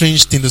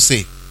strange thing to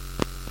say.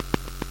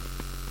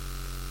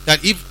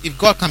 That if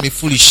God can be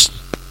foolish,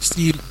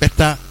 still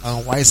better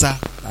and wiser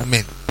than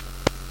men.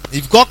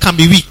 If God can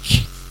be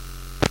weak,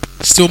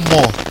 still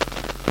more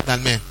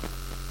than men.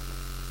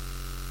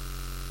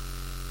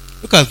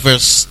 Look at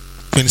verse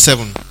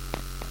 27.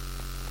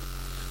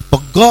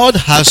 But God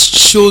has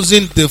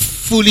chosen the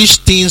foolish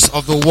things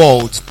of the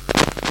world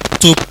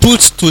to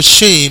put to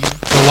shame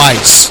the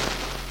wise.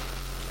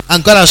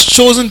 And God has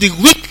chosen the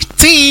weak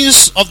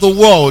things of the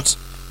world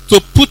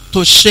to put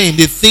to shame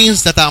the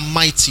things that are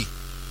mighty.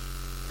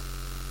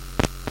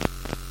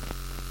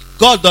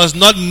 God does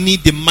not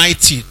need the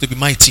mighty to be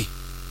mighty.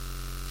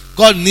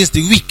 God needs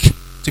the weak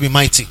to be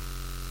mighty.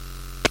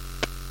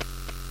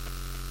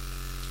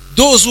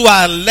 Those who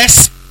are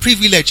less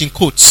privileged, in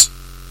quotes,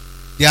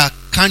 they are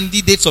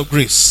candidates of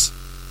grace.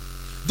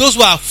 Those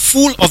who are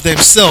full of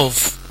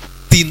themselves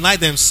deny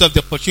themselves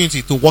the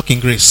opportunity to walk in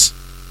grace.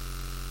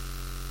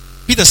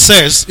 Peter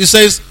says, he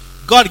says,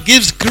 God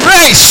gives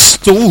grace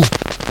to who?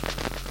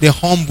 The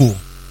humble.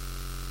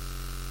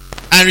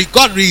 And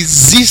God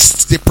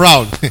resists the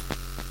proud.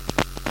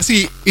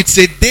 See, it's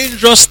a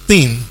dangerous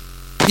thing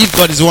if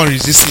God is the one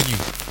resisting you.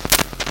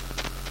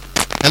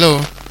 Hello?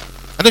 I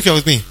don't know if you're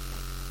with me.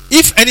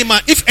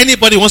 If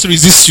anybody wants to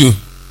resist you,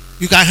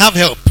 you can have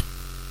help.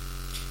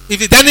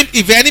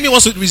 If the enemy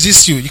wants to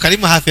resist you, you can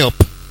even have help.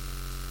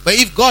 But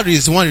if God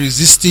is the one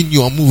resisting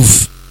your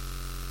move,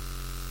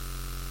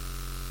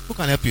 who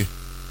can help you?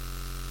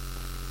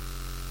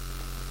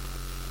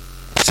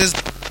 It says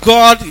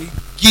God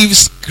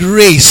gives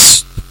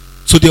grace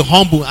to the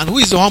humble. And who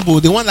is the humble?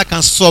 The one that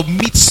can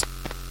submit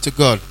to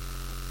God,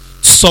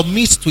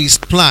 submit to his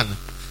plan,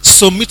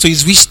 submit to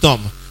his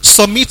wisdom,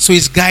 submit to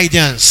his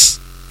guidance.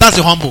 That's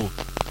the humble.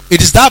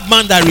 It is that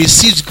man that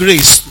receives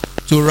grace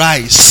to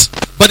rise.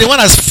 But the one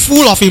that's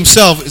full of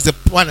himself is the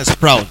one that's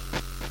proud.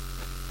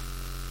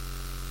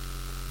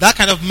 That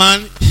kind of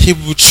man, he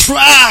will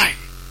try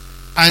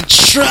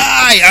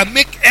and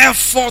make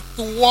effort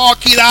to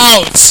work it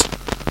out.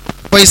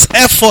 But his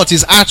effort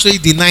is actually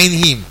denying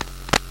him.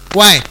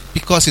 Why?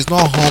 Because he's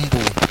not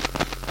humble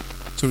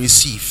to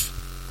receive.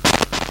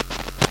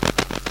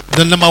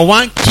 The number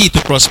one key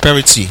to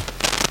prosperity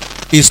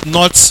is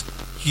not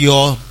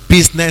your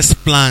business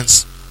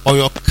plans or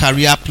your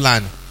career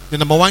plan. The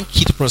number one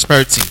key to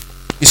prosperity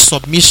is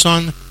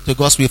submission to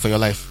God's will for your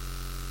life.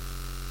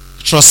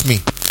 Trust me.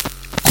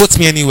 Quote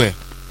me anywhere.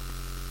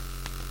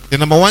 The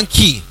number one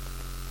key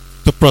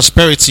to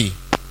prosperity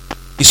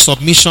is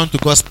submission to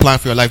God's plan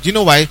for your life. Do you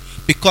know why?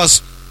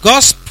 Because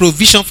God's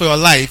provision for your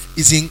life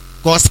is in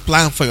God's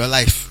plan for your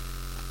life.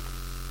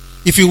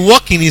 If you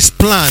walk in his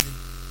plan,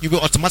 you will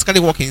automatically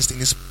walk in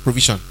his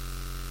provision.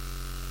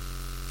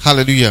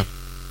 Hallelujah.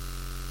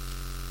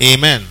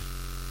 Amen.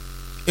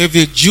 If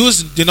the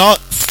Jews did not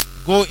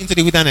go into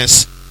the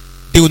wilderness,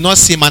 they will not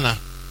see manna.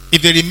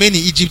 If they remain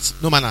in Egypt,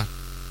 no manna.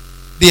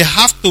 They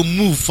have to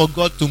move for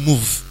God to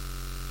move.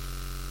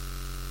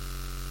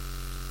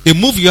 The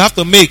move you have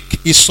to make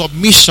is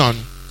submission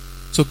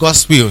to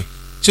God's will.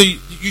 So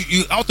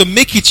you have to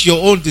make it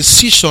your own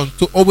decision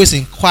to always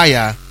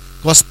inquire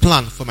God's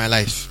plan for my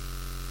life.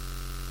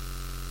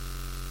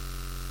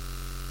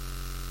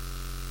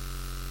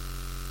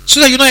 So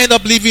that you don't end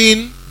up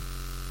living,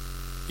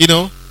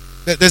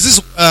 there's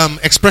this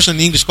expression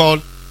in English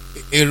called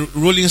a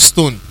rolling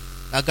stone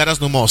that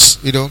gathers no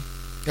moss.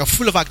 You're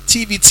full of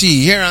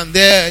activity here and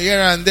there, here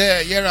and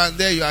there, here and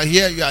there. You are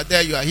here, you are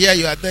there, you are here,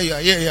 you are there, you are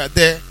here, you are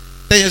there.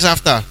 10 years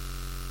after,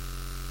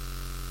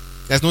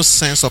 there's no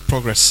sense of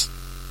progress.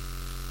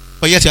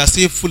 But yet you are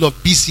still full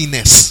of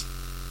busyness.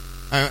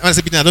 When I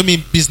say business, I don't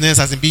mean business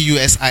as in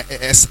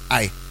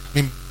B-U-S-I-S-I. I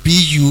mean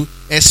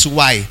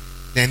B-U-S-Y.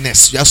 Then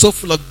next. You are so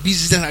full of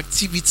business and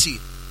activity,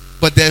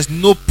 but there's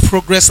no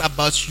progress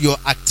about your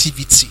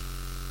activity.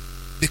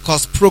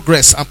 Because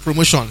progress and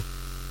promotion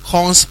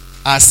comes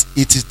as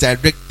it is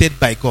directed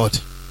by God.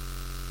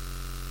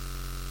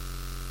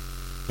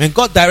 When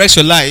God directs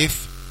your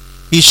life,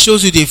 he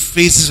shows you the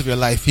phases of your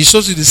life. He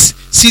shows you the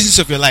seasons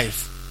of your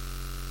life.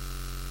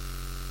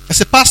 As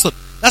a pastor,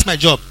 that's my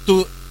job,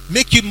 to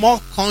make you more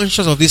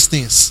conscious of these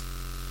things.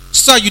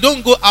 So you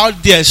don't go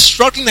out there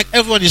struggling like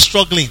everyone is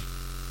struggling.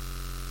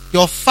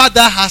 Your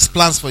father has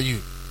plans for you.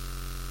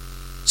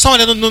 Some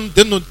of them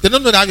don't know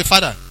they have a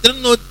father. They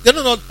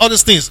don't know all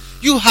these things.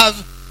 You have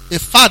a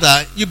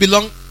father, you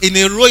belong in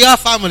a royal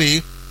family.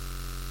 You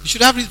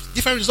should have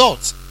different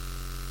results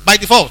by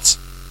default.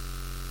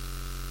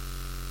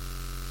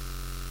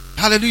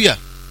 Hallelujah.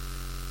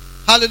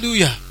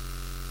 Hallelujah.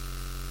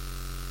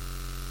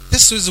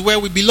 This is where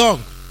we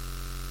belong.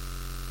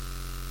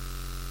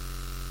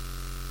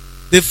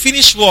 The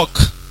finished work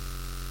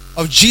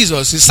of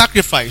Jesus, his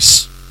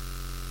sacrifice,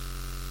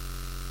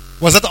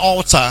 was that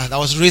altar that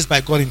was raised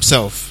by God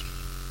himself.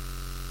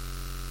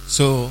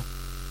 So,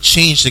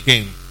 change the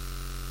game.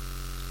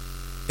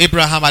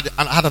 Abraham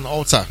had an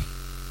altar.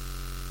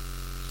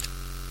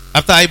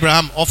 After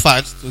Abraham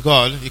offered to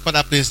God, he called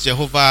that place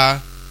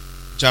Jehovah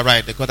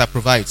Jireh, the God that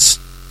provides.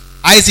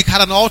 Isaac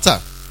had an altar.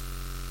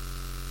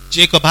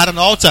 Jacob had an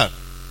altar.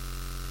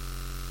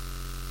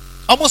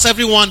 Almost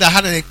everyone that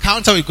had an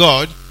encounter with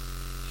God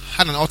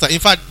had an altar. In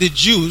fact, the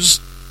Jews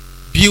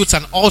built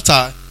an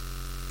altar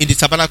in the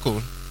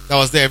tabernacle that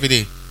was there every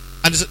day.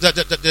 And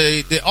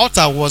the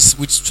altar was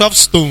with 12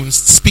 stones,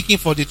 speaking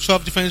for the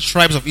 12 different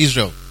tribes of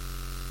Israel.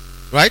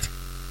 Right?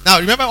 Now,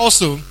 remember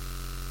also,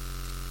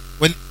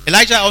 when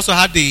Elijah also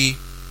had the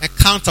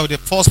encounter with the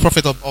false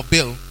prophet of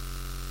Baal,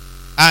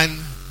 and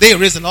they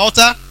raised an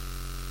altar,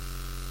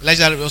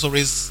 Elijah also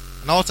raised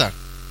an altar.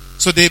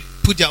 So they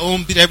put their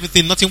own, did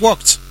everything, nothing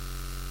worked.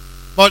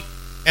 But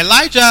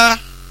Elijah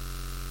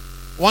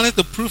wanted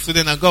to prove to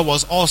them that God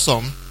was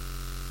awesome.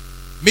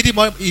 He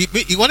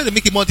wanted to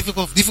make it more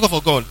difficult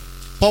for God.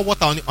 Pour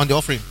water on the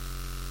offering.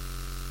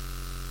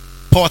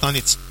 Pour water on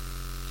it.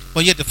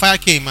 But yet the fire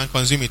came and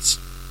consumed it.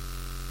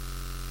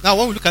 Now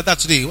when we look at that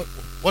today,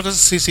 what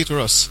does it say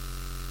to us?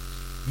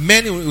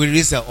 Many will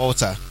raise their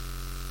altar,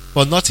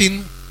 but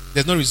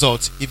there's no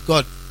result if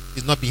God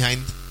is not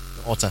behind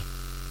the altar.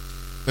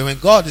 But when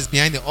God is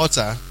behind the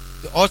altar,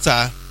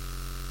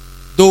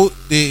 though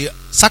the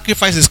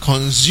sacrifice is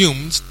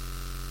consumed,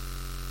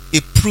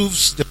 it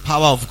proves the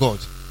power of God.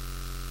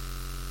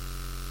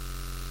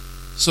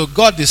 So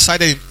God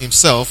decided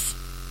himself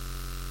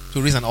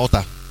to raise an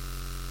altar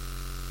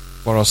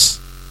for us.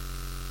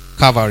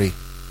 Calvary.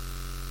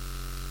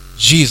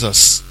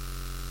 Jesus,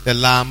 the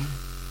Lamb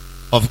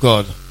of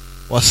God,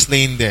 was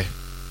slain there.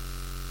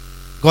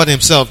 God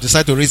himself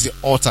decided to raise the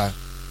altar.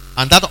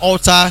 And that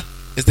altar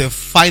is the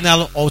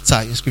final altar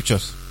in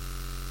scriptures.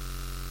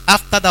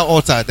 After that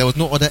altar, there was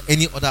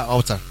any other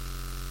altar.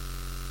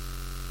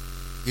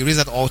 He raised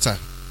that altar.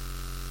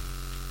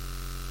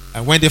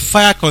 And when the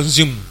fire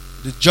consumed,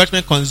 the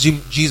judgment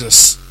consumed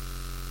Jesus,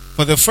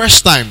 for the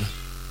first time,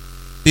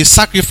 the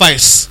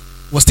sacrifice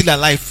was still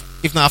alive,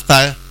 even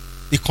after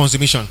the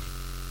consummation.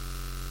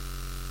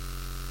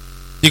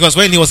 Because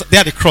when he was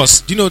there at the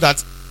cross, do you know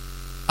that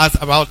at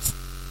about,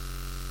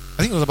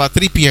 I think it was about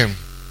 3 p.m.,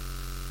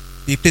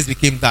 the place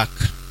became dark.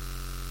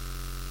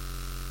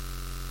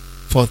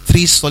 For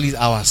 3 solid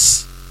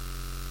hours.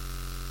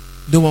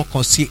 No one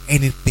could see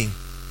anything.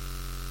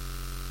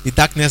 The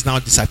darkness now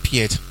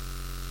disappeared.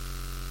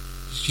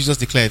 Jesus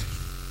declared,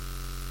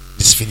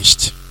 "It is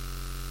finished."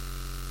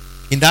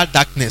 In that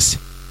darkness,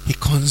 he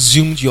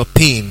consumed your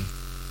pain.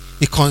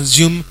 He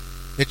consumed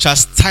the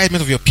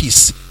chastisement of your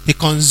peace. He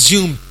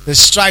consumed the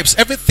stripes.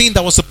 Everything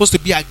that was supposed to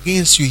be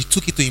against you, he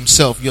took it to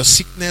himself. Your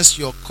sickness,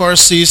 your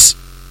curses,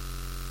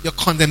 your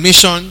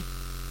condemnation,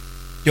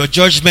 your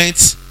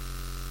judgment.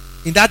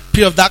 In that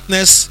period of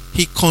darkness,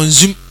 he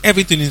consumed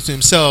everything into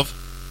himself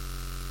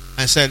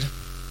and said,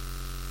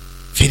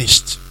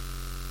 "Finished."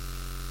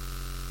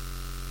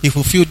 He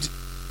fulfilled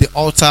the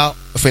altar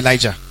of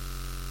Elijah,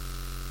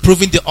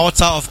 proving the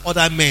altar of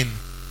other men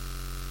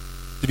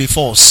to be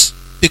false.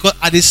 Because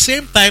at the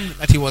same time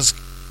that he was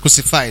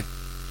crucified,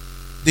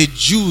 the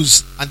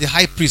Jews and the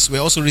high priests were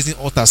also raising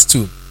altars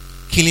too,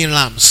 killing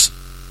lambs.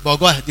 But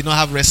God did not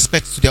have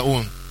respect to their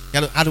own. He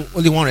had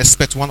only one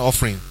respect, one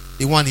offering,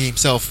 the one he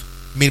himself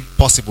made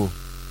possible.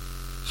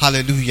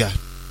 Hallelujah.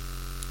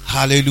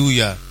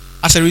 Hallelujah.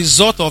 As a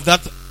result of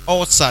that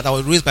altar that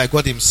was raised by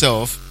God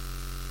himself,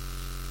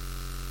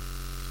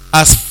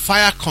 as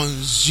fire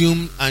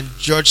consumed and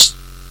judged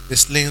the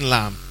slain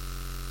lamb,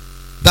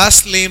 that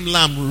slain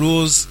lamb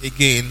rose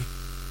again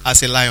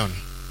as a lion.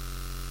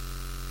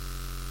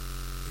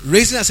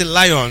 Raising as a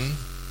lion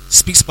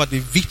speaks about the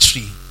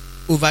victory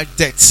over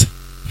death,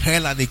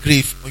 hell, and the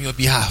grave on your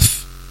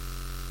behalf.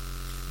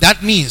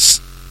 That means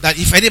that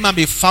if any man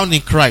be found in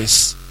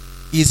Christ,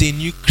 he is a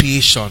new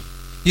creation.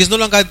 He is no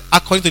longer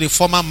according to the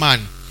former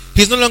man.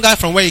 He is no longer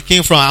from where he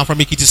came from. I'm from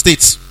Ekiti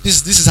State.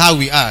 This is how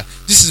we are.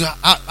 This is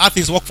how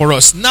things work for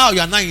us. Now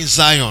you are now in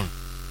Zion.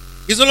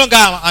 It's no longer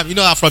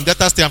I'm from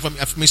Delta State. I'm from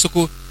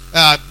Isoko.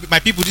 My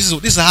people, this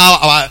is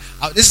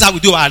how we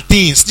do our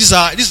things. This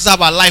is how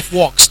our life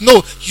works.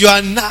 No, you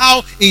are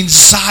now in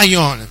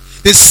Zion,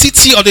 the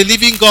city of the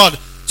living God.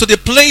 So the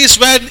place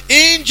where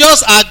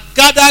angels are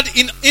gathered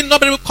in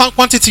innumerable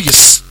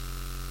quantities.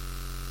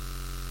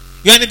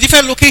 You are in a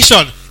different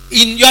location.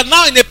 You are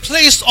now in a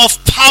place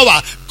of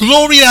power,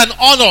 glory, and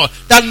honor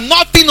that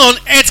nothing on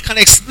earth can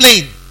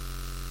explain.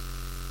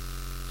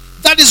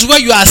 That is where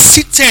you are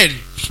seated.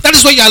 That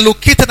is where you are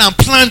located and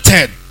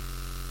planted.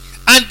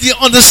 And the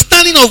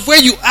understanding of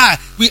where you are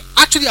will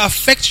actually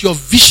affect your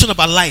vision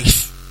about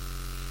life.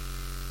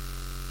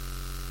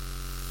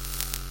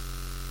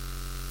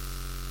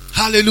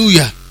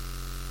 Hallelujah.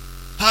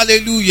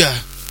 Hallelujah.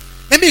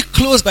 Let me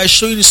close by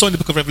showing you something in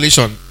the book of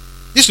Revelation.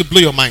 This will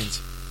blow your mind.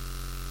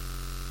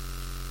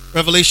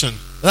 Revelation,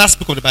 the last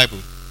book of the Bible.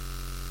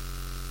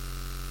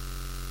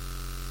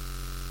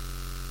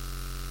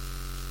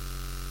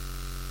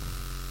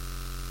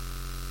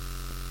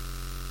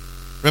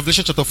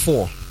 Revelation chapter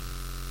 4.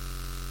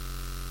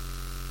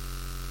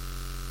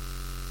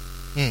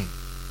 I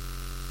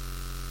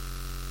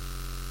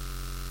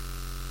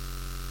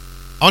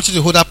want you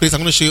to hold that place.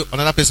 I'm going to show you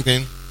another place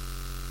again.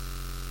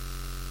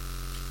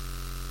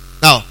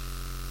 Now,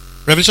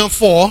 Revelation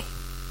 4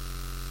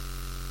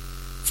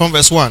 from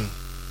verse 1.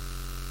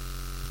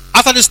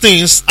 After these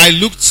things, I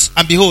looked,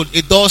 and behold,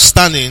 a door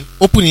standing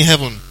open in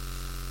heaven.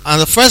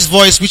 And the first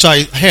voice which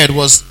I heard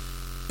was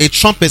a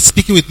trumpet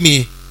speaking with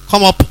me.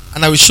 Come up,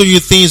 and I will show you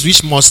things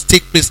which must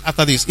take place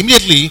after this.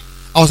 Immediately,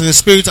 I was in the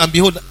spirit, and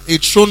behold, a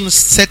throne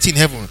set in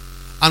heaven,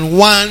 and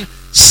one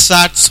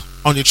sat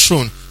on the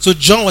throne. So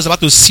John was about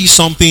to see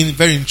something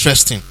very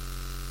interesting.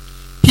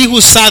 He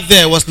who sat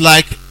there was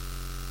like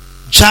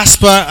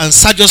jasper and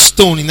sardius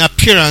stone in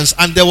appearance,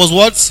 and there was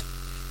what?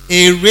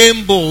 A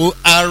rainbow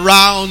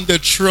around the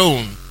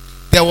throne.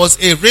 There was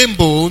a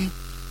rainbow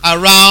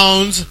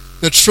around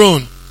the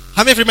throne.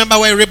 How many remember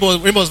where rainbow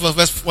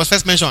was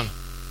first mentioned?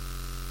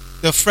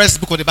 The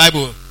first book of the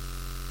Bible.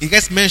 It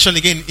gets mentioned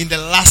again in the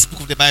last book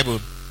of the Bible.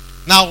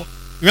 Now,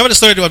 remember the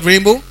story of the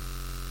rainbow?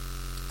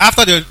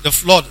 After the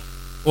flood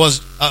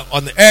was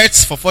on the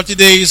earth for 40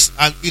 days,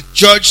 and it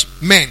judged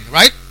men,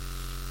 right?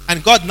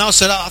 And God now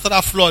said, after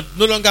that flood,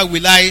 no longer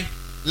will I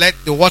let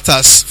the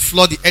waters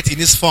flood the earth in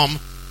this form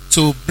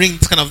to bring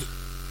this kind of.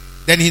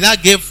 Then he now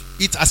gave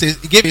it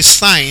he gave a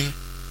sign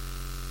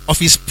of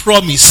his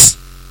promise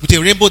with a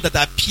rainbow that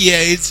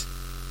appeared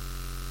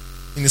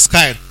in the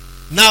sky.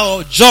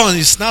 Now John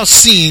is now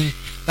seeing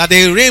that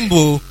the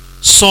rainbow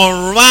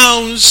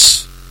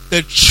surrounds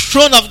the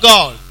throne of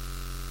God.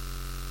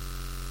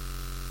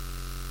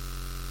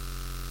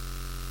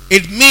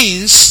 It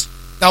means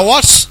that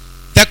what?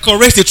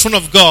 decorates the throne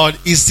of God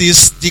is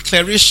this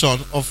declaration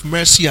of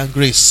mercy and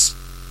grace.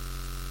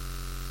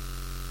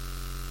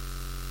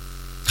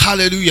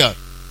 Hallelujah.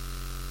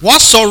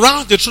 What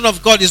surrounds the throne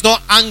of God is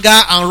not anger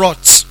and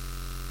wrath.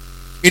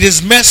 It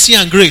is mercy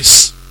and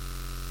grace.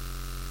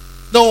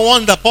 No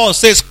wonder Paul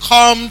says,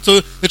 come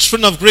to the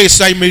throne of grace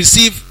so you may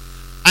receive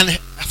and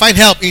find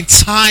help in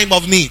time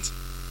of need.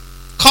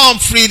 Come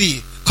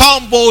freely.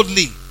 Come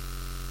boldly.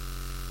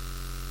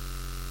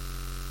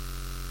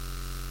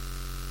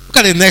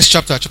 Look at the next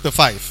chapter, chapter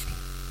 5.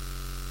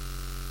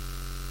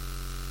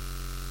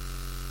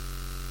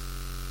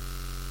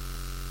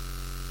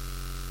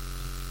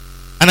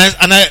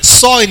 And I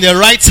saw in the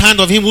right hand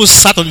of him who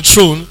sat on the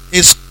throne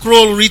a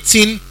scroll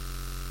written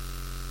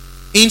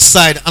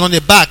inside, and on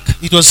the back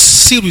it was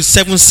sealed with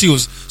 7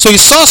 seals. So he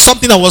saw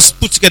something that was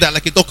put together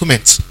like a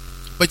document,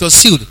 but it was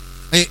sealed.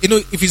 And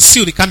if it's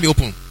sealed, it can't be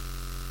opened.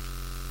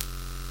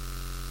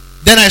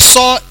 Then I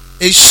saw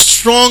a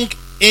strong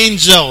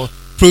angel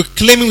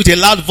proclaiming with a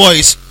loud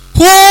voice,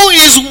 who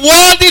is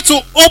worthy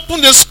to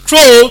open the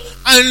scroll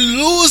and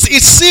loose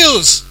its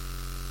seals?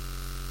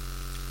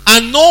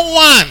 And no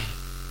one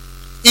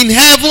in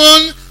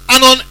heaven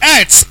and on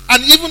earth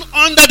and even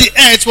under the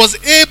earth was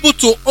able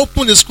to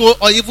open the scroll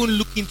or even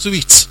look into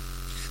it.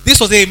 This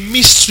was a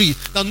mystery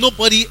that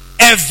nobody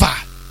ever,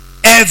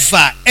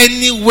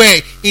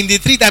 anywhere in the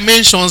 3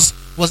 dimensions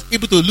was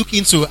able to look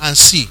into and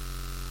see.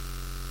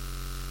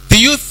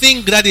 Do you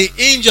think that the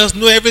angels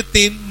know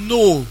everything?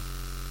 No.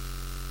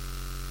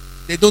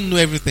 They don't know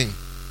everything.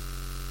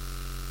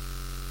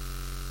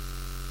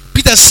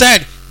 Peter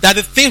said that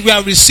the things we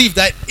have received,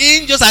 that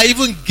angels are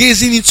even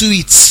gazing into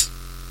it.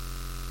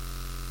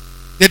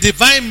 The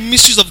divine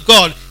mysteries of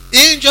God,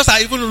 angels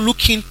are even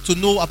looking to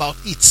know about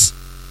it.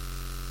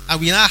 And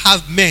we now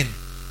have men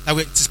that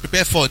it is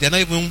prepared for. They are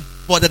not even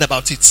bothered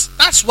about it.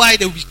 That's why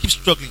they will keep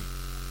struggling.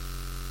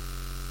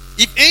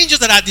 If angels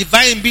that are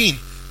divine beings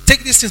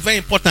take these things very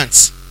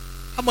important,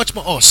 how much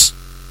more us?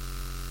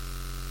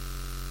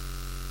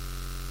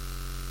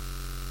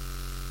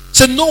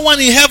 So no one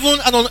in heaven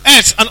and on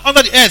earth and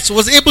under the earth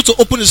was able to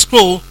open the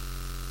scroll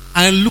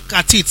and look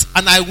at it.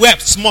 And I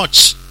wept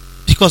much,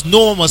 because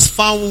no one was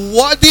found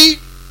worthy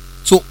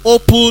to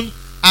open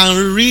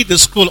and read the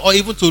scroll or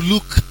even to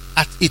look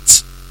at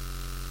it.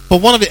 But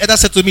one of the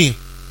elders said to me,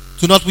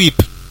 do not weep.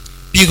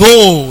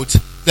 Behold,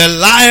 the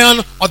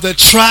Lion of the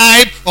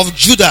tribe of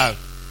Judah,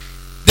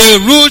 the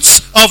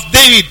roots of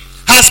David,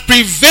 has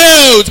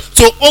prevailed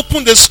to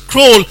open the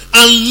scroll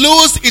and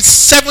loose its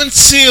 7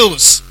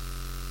 seals.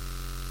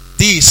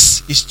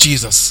 This is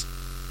Jesus.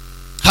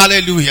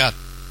 Hallelujah.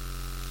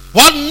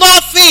 What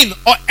nothing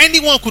or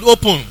anyone could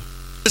open.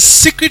 The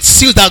secret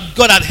seal that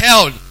God had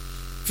held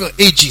for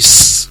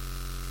ages.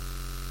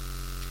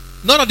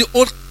 None of the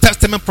Old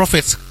Testament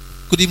prophets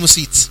could even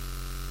see it.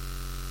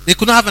 They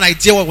could not have an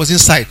idea what was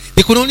inside.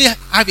 They could only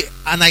have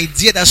an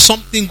idea that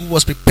something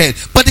was prepared,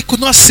 but they could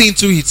not see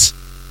into it.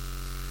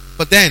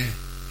 But then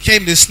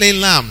came the slain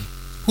lamb,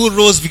 who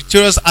rose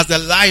victorious as the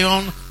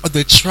Lion of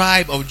the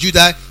tribe of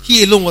Judah.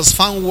 He alone was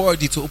found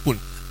worthy to open.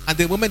 And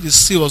the moment the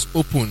seal was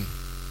opened,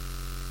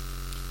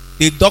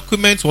 the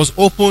document was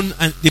opened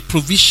and the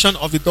provision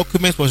of the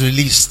document was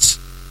released.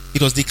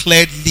 It was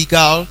declared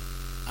legal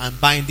and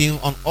binding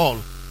on all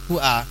who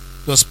it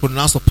was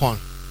pronounced upon.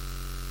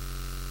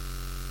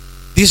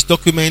 This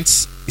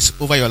document is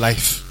over your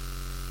life.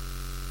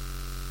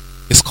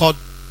 It's called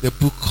the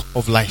book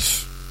of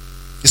life.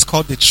 It's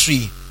called the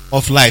tree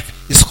of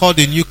life. It's called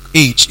the new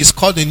age. It's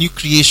called the new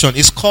creation.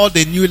 It's called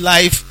the new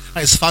life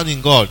that is found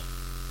in God.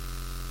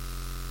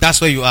 That's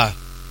where you are.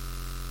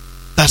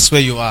 That's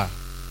where you are.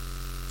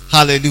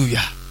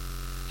 Hallelujah.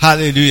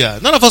 Hallelujah.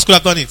 None of us could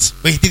have done it,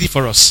 but He did it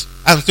for us.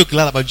 I'm so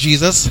glad about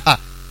Jesus.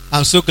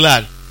 I'm so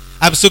glad.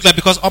 I'm so glad,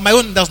 because on my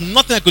own there's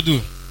nothing I could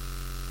do.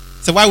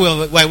 So while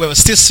we were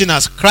still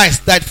sinners,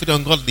 Christ died for the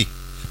ungodly.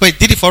 But He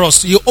did it for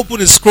us. He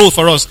opened the scroll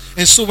for us.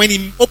 And so when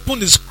He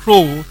opened the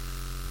scroll,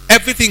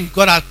 everything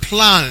God had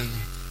planned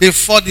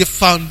before the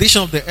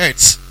foundation of the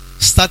earth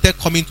started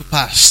coming to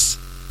pass.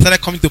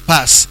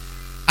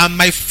 And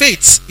my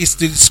faith is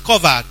to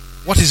discover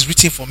what is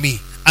written for me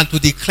and to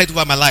declare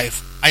over my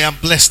life. I am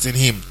blessed in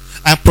Him.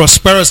 I am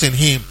prosperous in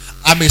Him.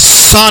 I'm a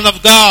son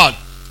of God.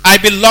 I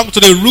belong to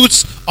the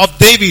roots of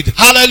David.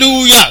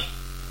 Hallelujah.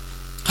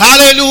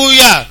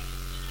 Hallelujah.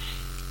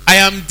 I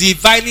am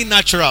divinely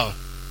natural.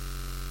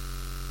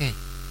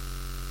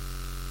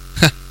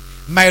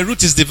 My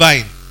root is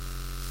divine.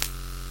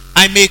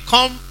 I may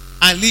come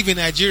and live in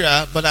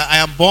Nigeria, but I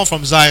am born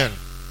from Zion.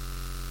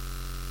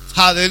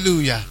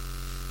 Hallelujah.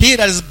 He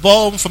that is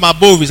born from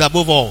above is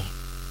above all.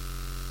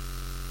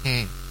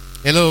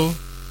 Hello.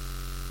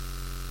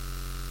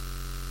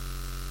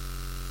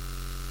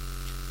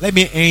 Let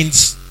me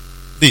end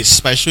this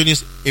by showing you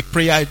a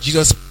prayer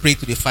Jesus prayed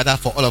to the Father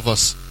for all of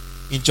us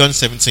in John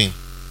 17.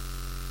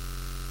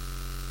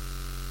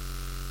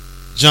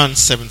 John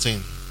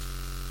 17.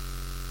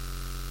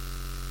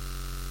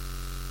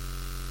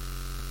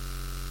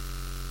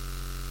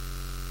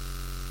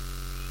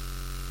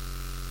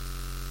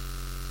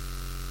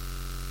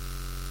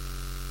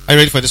 Are you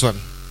ready for this one?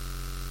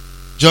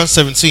 John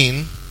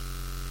 17.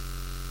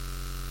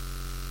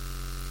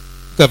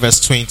 Look at verse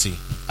 20.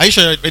 Are you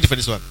sure you're ready for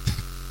this one?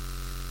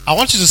 I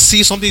want you to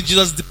see something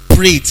Jesus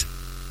prayed.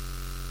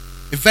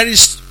 A very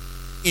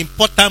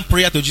important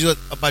prayer to Jesus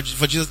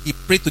for Jesus. He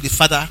prayed to the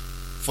Father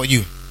for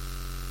you.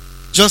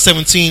 John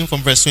 17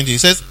 from verse 20. He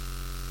says,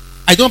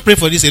 I don't pray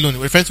for this alone. He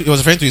was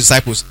referring to his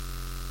disciples.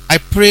 I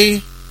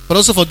pray, but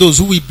also for those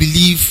who will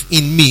believe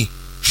in me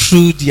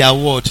through their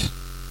word.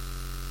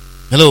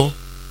 Hello?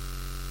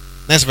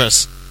 Next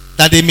verse.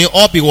 That they may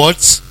all be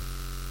what?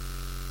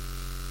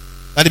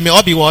 That they may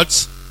all be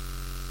what?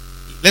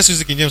 Let's use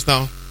the King James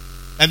now.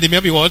 And they may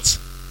all be what?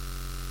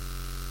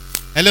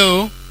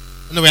 Hello?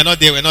 No, we're not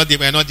there.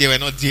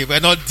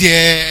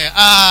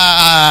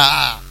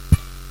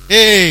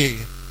 Hey.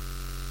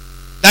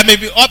 That may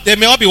be up. They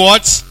may all be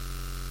what?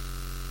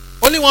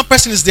 Only one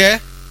person is there.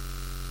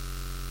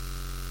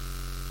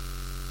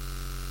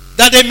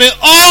 That they may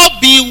all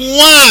be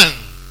one.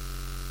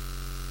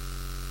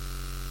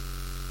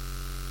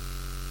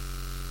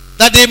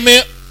 That they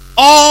may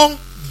all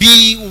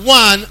be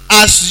one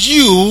as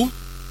you,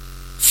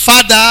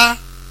 Father,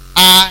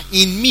 are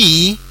in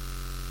me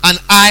and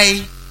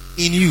I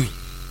in you.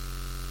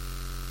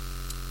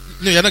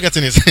 No, you're not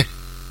getting it.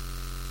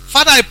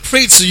 Father, I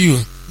pray to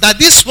you that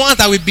this one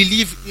that will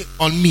believe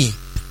on me,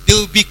 they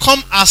will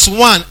become as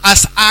one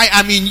as I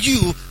am in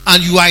you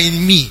and you are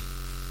in me.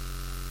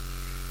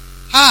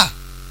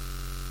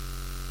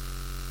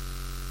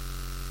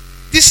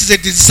 This is a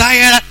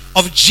desire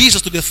of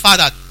Jesus to the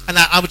Father. And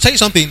I will tell you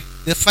something.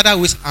 The Father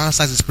always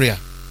answers his prayer.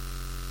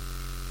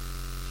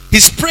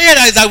 His prayer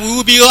is that we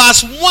will be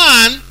as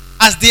one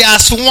as they are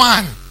as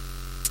one.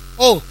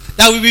 Oh,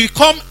 that we will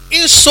become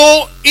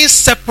so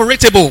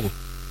inseparable.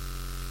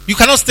 You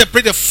cannot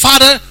separate the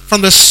Father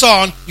from the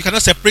Son. You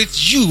cannot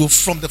separate you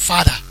from the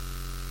Father.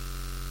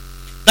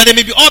 That they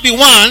may all be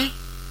one.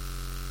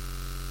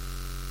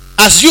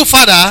 As you,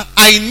 Father,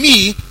 are in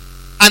me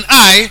and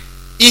I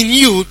in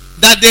you,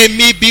 that they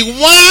may be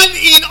one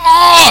in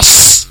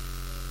us.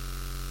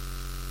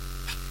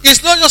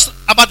 It's not just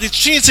about the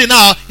Trinity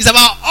now. It's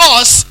about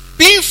us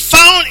being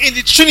found in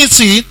the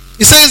Trinity.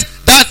 It says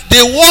that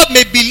the world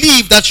may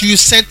believe that you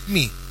sent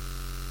me.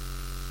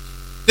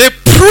 The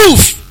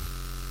proof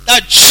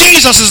that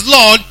Jesus is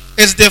Lord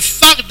is the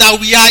fact that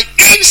we are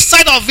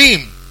inside of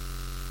him.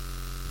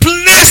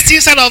 Placed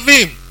inside of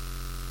him.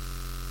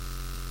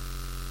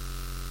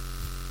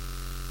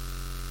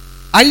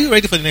 Are you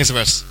ready for the next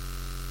verse?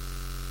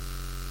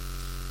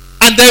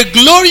 And the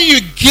glory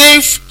you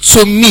gave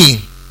to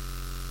me,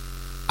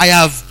 I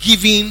have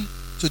given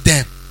to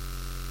them.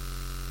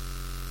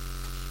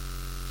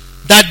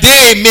 That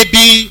they may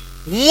be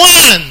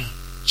one,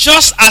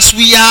 just as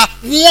we are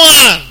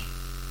one.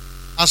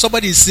 And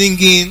somebody is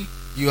singing,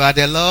 you are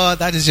the Lord,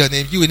 that is your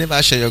name. You will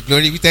never share your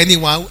glory with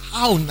anyone.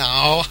 How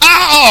now?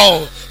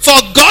 How?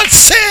 For God's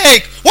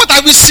sake. What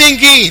are we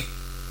singing?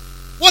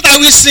 What are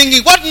we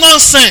singing? What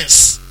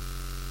nonsense?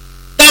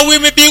 That we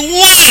may be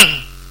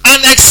one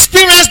and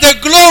experience the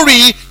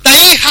glory that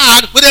he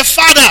had with the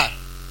Father.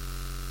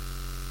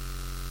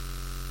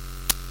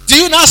 Do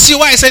you now see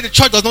why I said the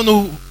church does not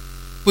know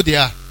who they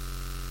are?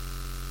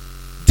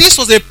 This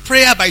was a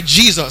prayer by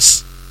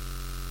Jesus.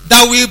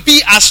 That will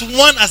be as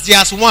one as they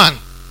are as one.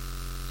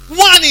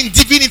 One in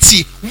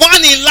divinity,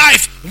 one in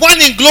life, one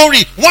in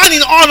glory, one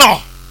in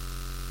honor.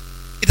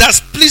 It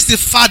has pleased the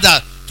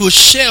Father to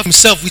share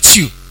himself with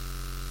you.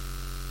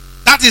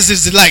 That is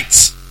his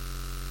delight.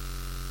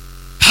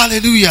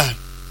 Hallelujah.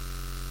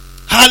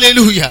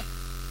 Hallelujah.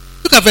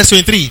 Look at verse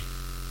 23.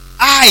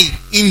 I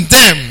in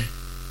them,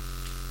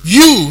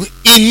 you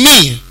in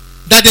me,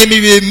 that they may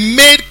be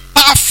made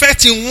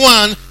perfect in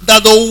one,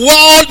 that the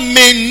world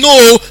may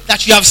know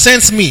that you have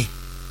sent me.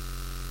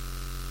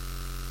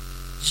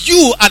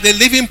 You are the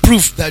living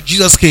proof that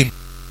Jesus came.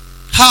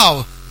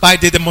 How? By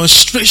the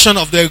demonstration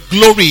of the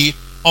glory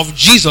of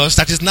Jesus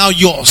that is now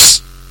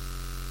yours.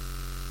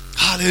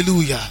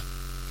 Hallelujah.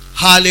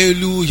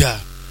 Hallelujah.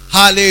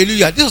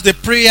 Hallelujah. This was the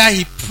prayer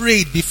he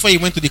prayed before he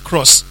went to the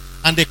cross.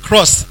 And the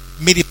cross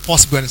made it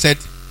possible and said,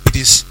 it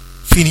is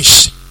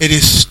finished. It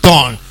is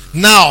done.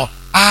 Now,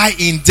 I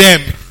in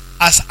them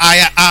as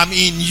I am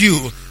in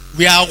you.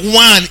 We are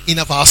one in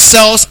of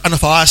ourselves and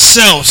of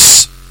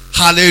ourselves.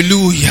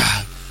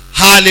 Hallelujah.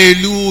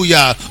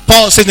 Hallelujah.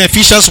 Paul says in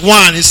Ephesians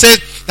 1, he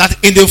said that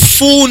in the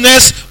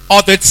fullness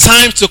of the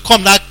time to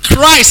come, that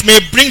Christ may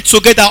bring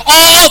together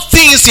all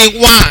things in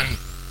one.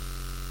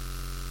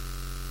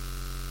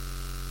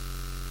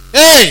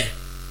 Hey!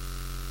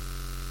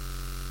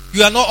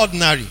 You are not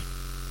ordinary.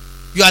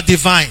 You are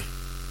divine.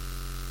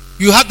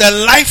 You have the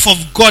life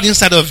of God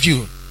inside of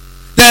you.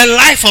 The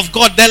life of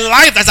God, the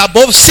life that's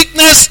above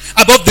sickness,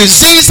 above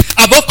disease,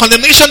 above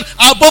condemnation,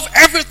 above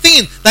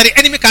everything that the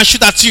enemy can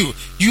shoot at you.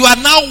 You are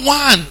now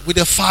one with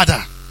the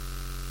Father.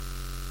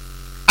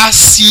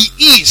 As he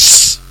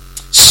is,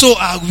 so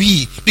are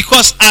we.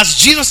 Because as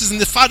Jesus is in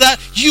the Father,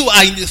 you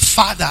are in the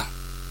Father.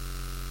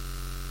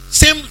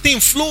 Same thing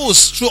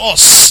flows through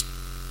us.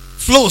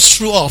 Flows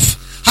through us.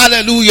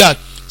 Hallelujah.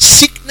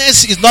 Sickness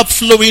Sickness is not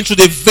flowing through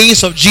the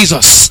veins of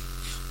Jesus.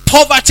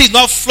 Poverty is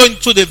not flowing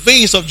through the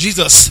veins of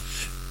Jesus.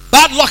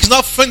 Bad luck is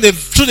not flowing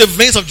through the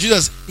veins of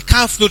Jesus. It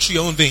can't flow through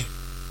your own vein.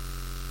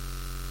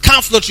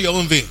 Can't flow through your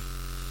own vein.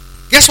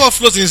 Guess what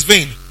flows in his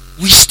vein?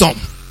 Wisdom,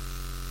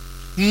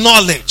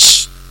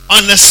 knowledge,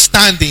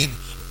 understanding,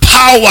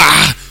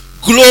 power,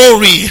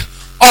 glory,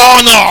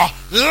 honor,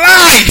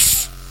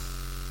 life.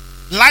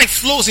 Life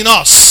flows in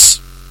us.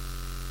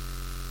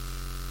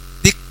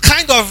 The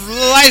kind of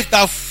life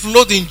that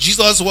flowed in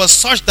Jesus was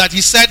such that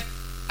he said,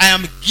 I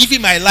am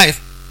giving my life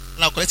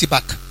and I'll collect it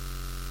back.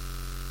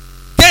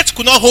 Death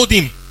could not hold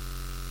him.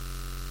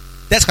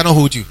 Death cannot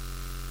hold you.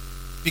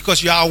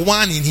 Because you are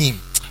one in him.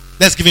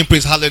 Let's give him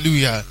praise.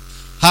 Hallelujah.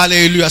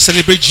 Hallelujah.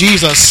 Celebrate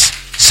Jesus.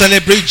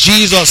 Celebrate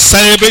Jesus.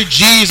 Celebrate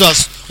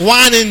Jesus.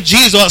 One in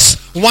Jesus.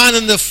 One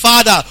in the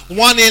Father.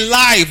 One in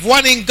life.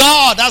 One in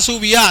God. That's who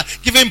we are.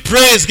 Give him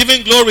praise. Give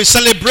him glory.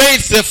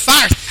 Celebrate the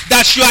fact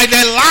that you are in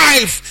a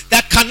life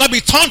that cannot be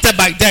taunted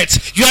by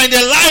death. You are in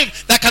a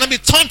life that cannot be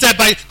taunted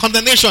by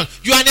condemnation.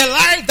 You are in a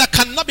life that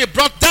cannot be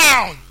brought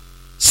down.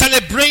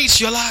 Celebrate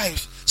your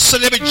life.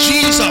 Celebrate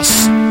Jesus.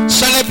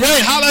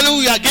 Celebrate.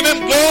 Hallelujah. Give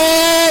him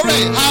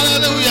glory.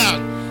 Hallelujah.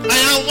 I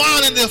am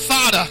one in the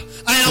Father.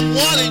 I am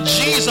one in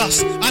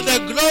Jesus. And the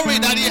glory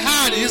that he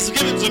had is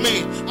given to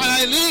me. And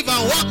I live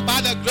and walk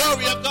by the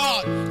glory of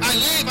God. I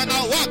live and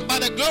I walk by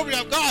the glory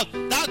of God.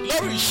 That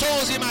glory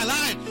shows in my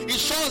life. It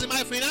shows in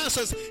my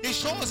finances. It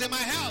shows in my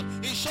health.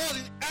 It shows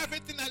in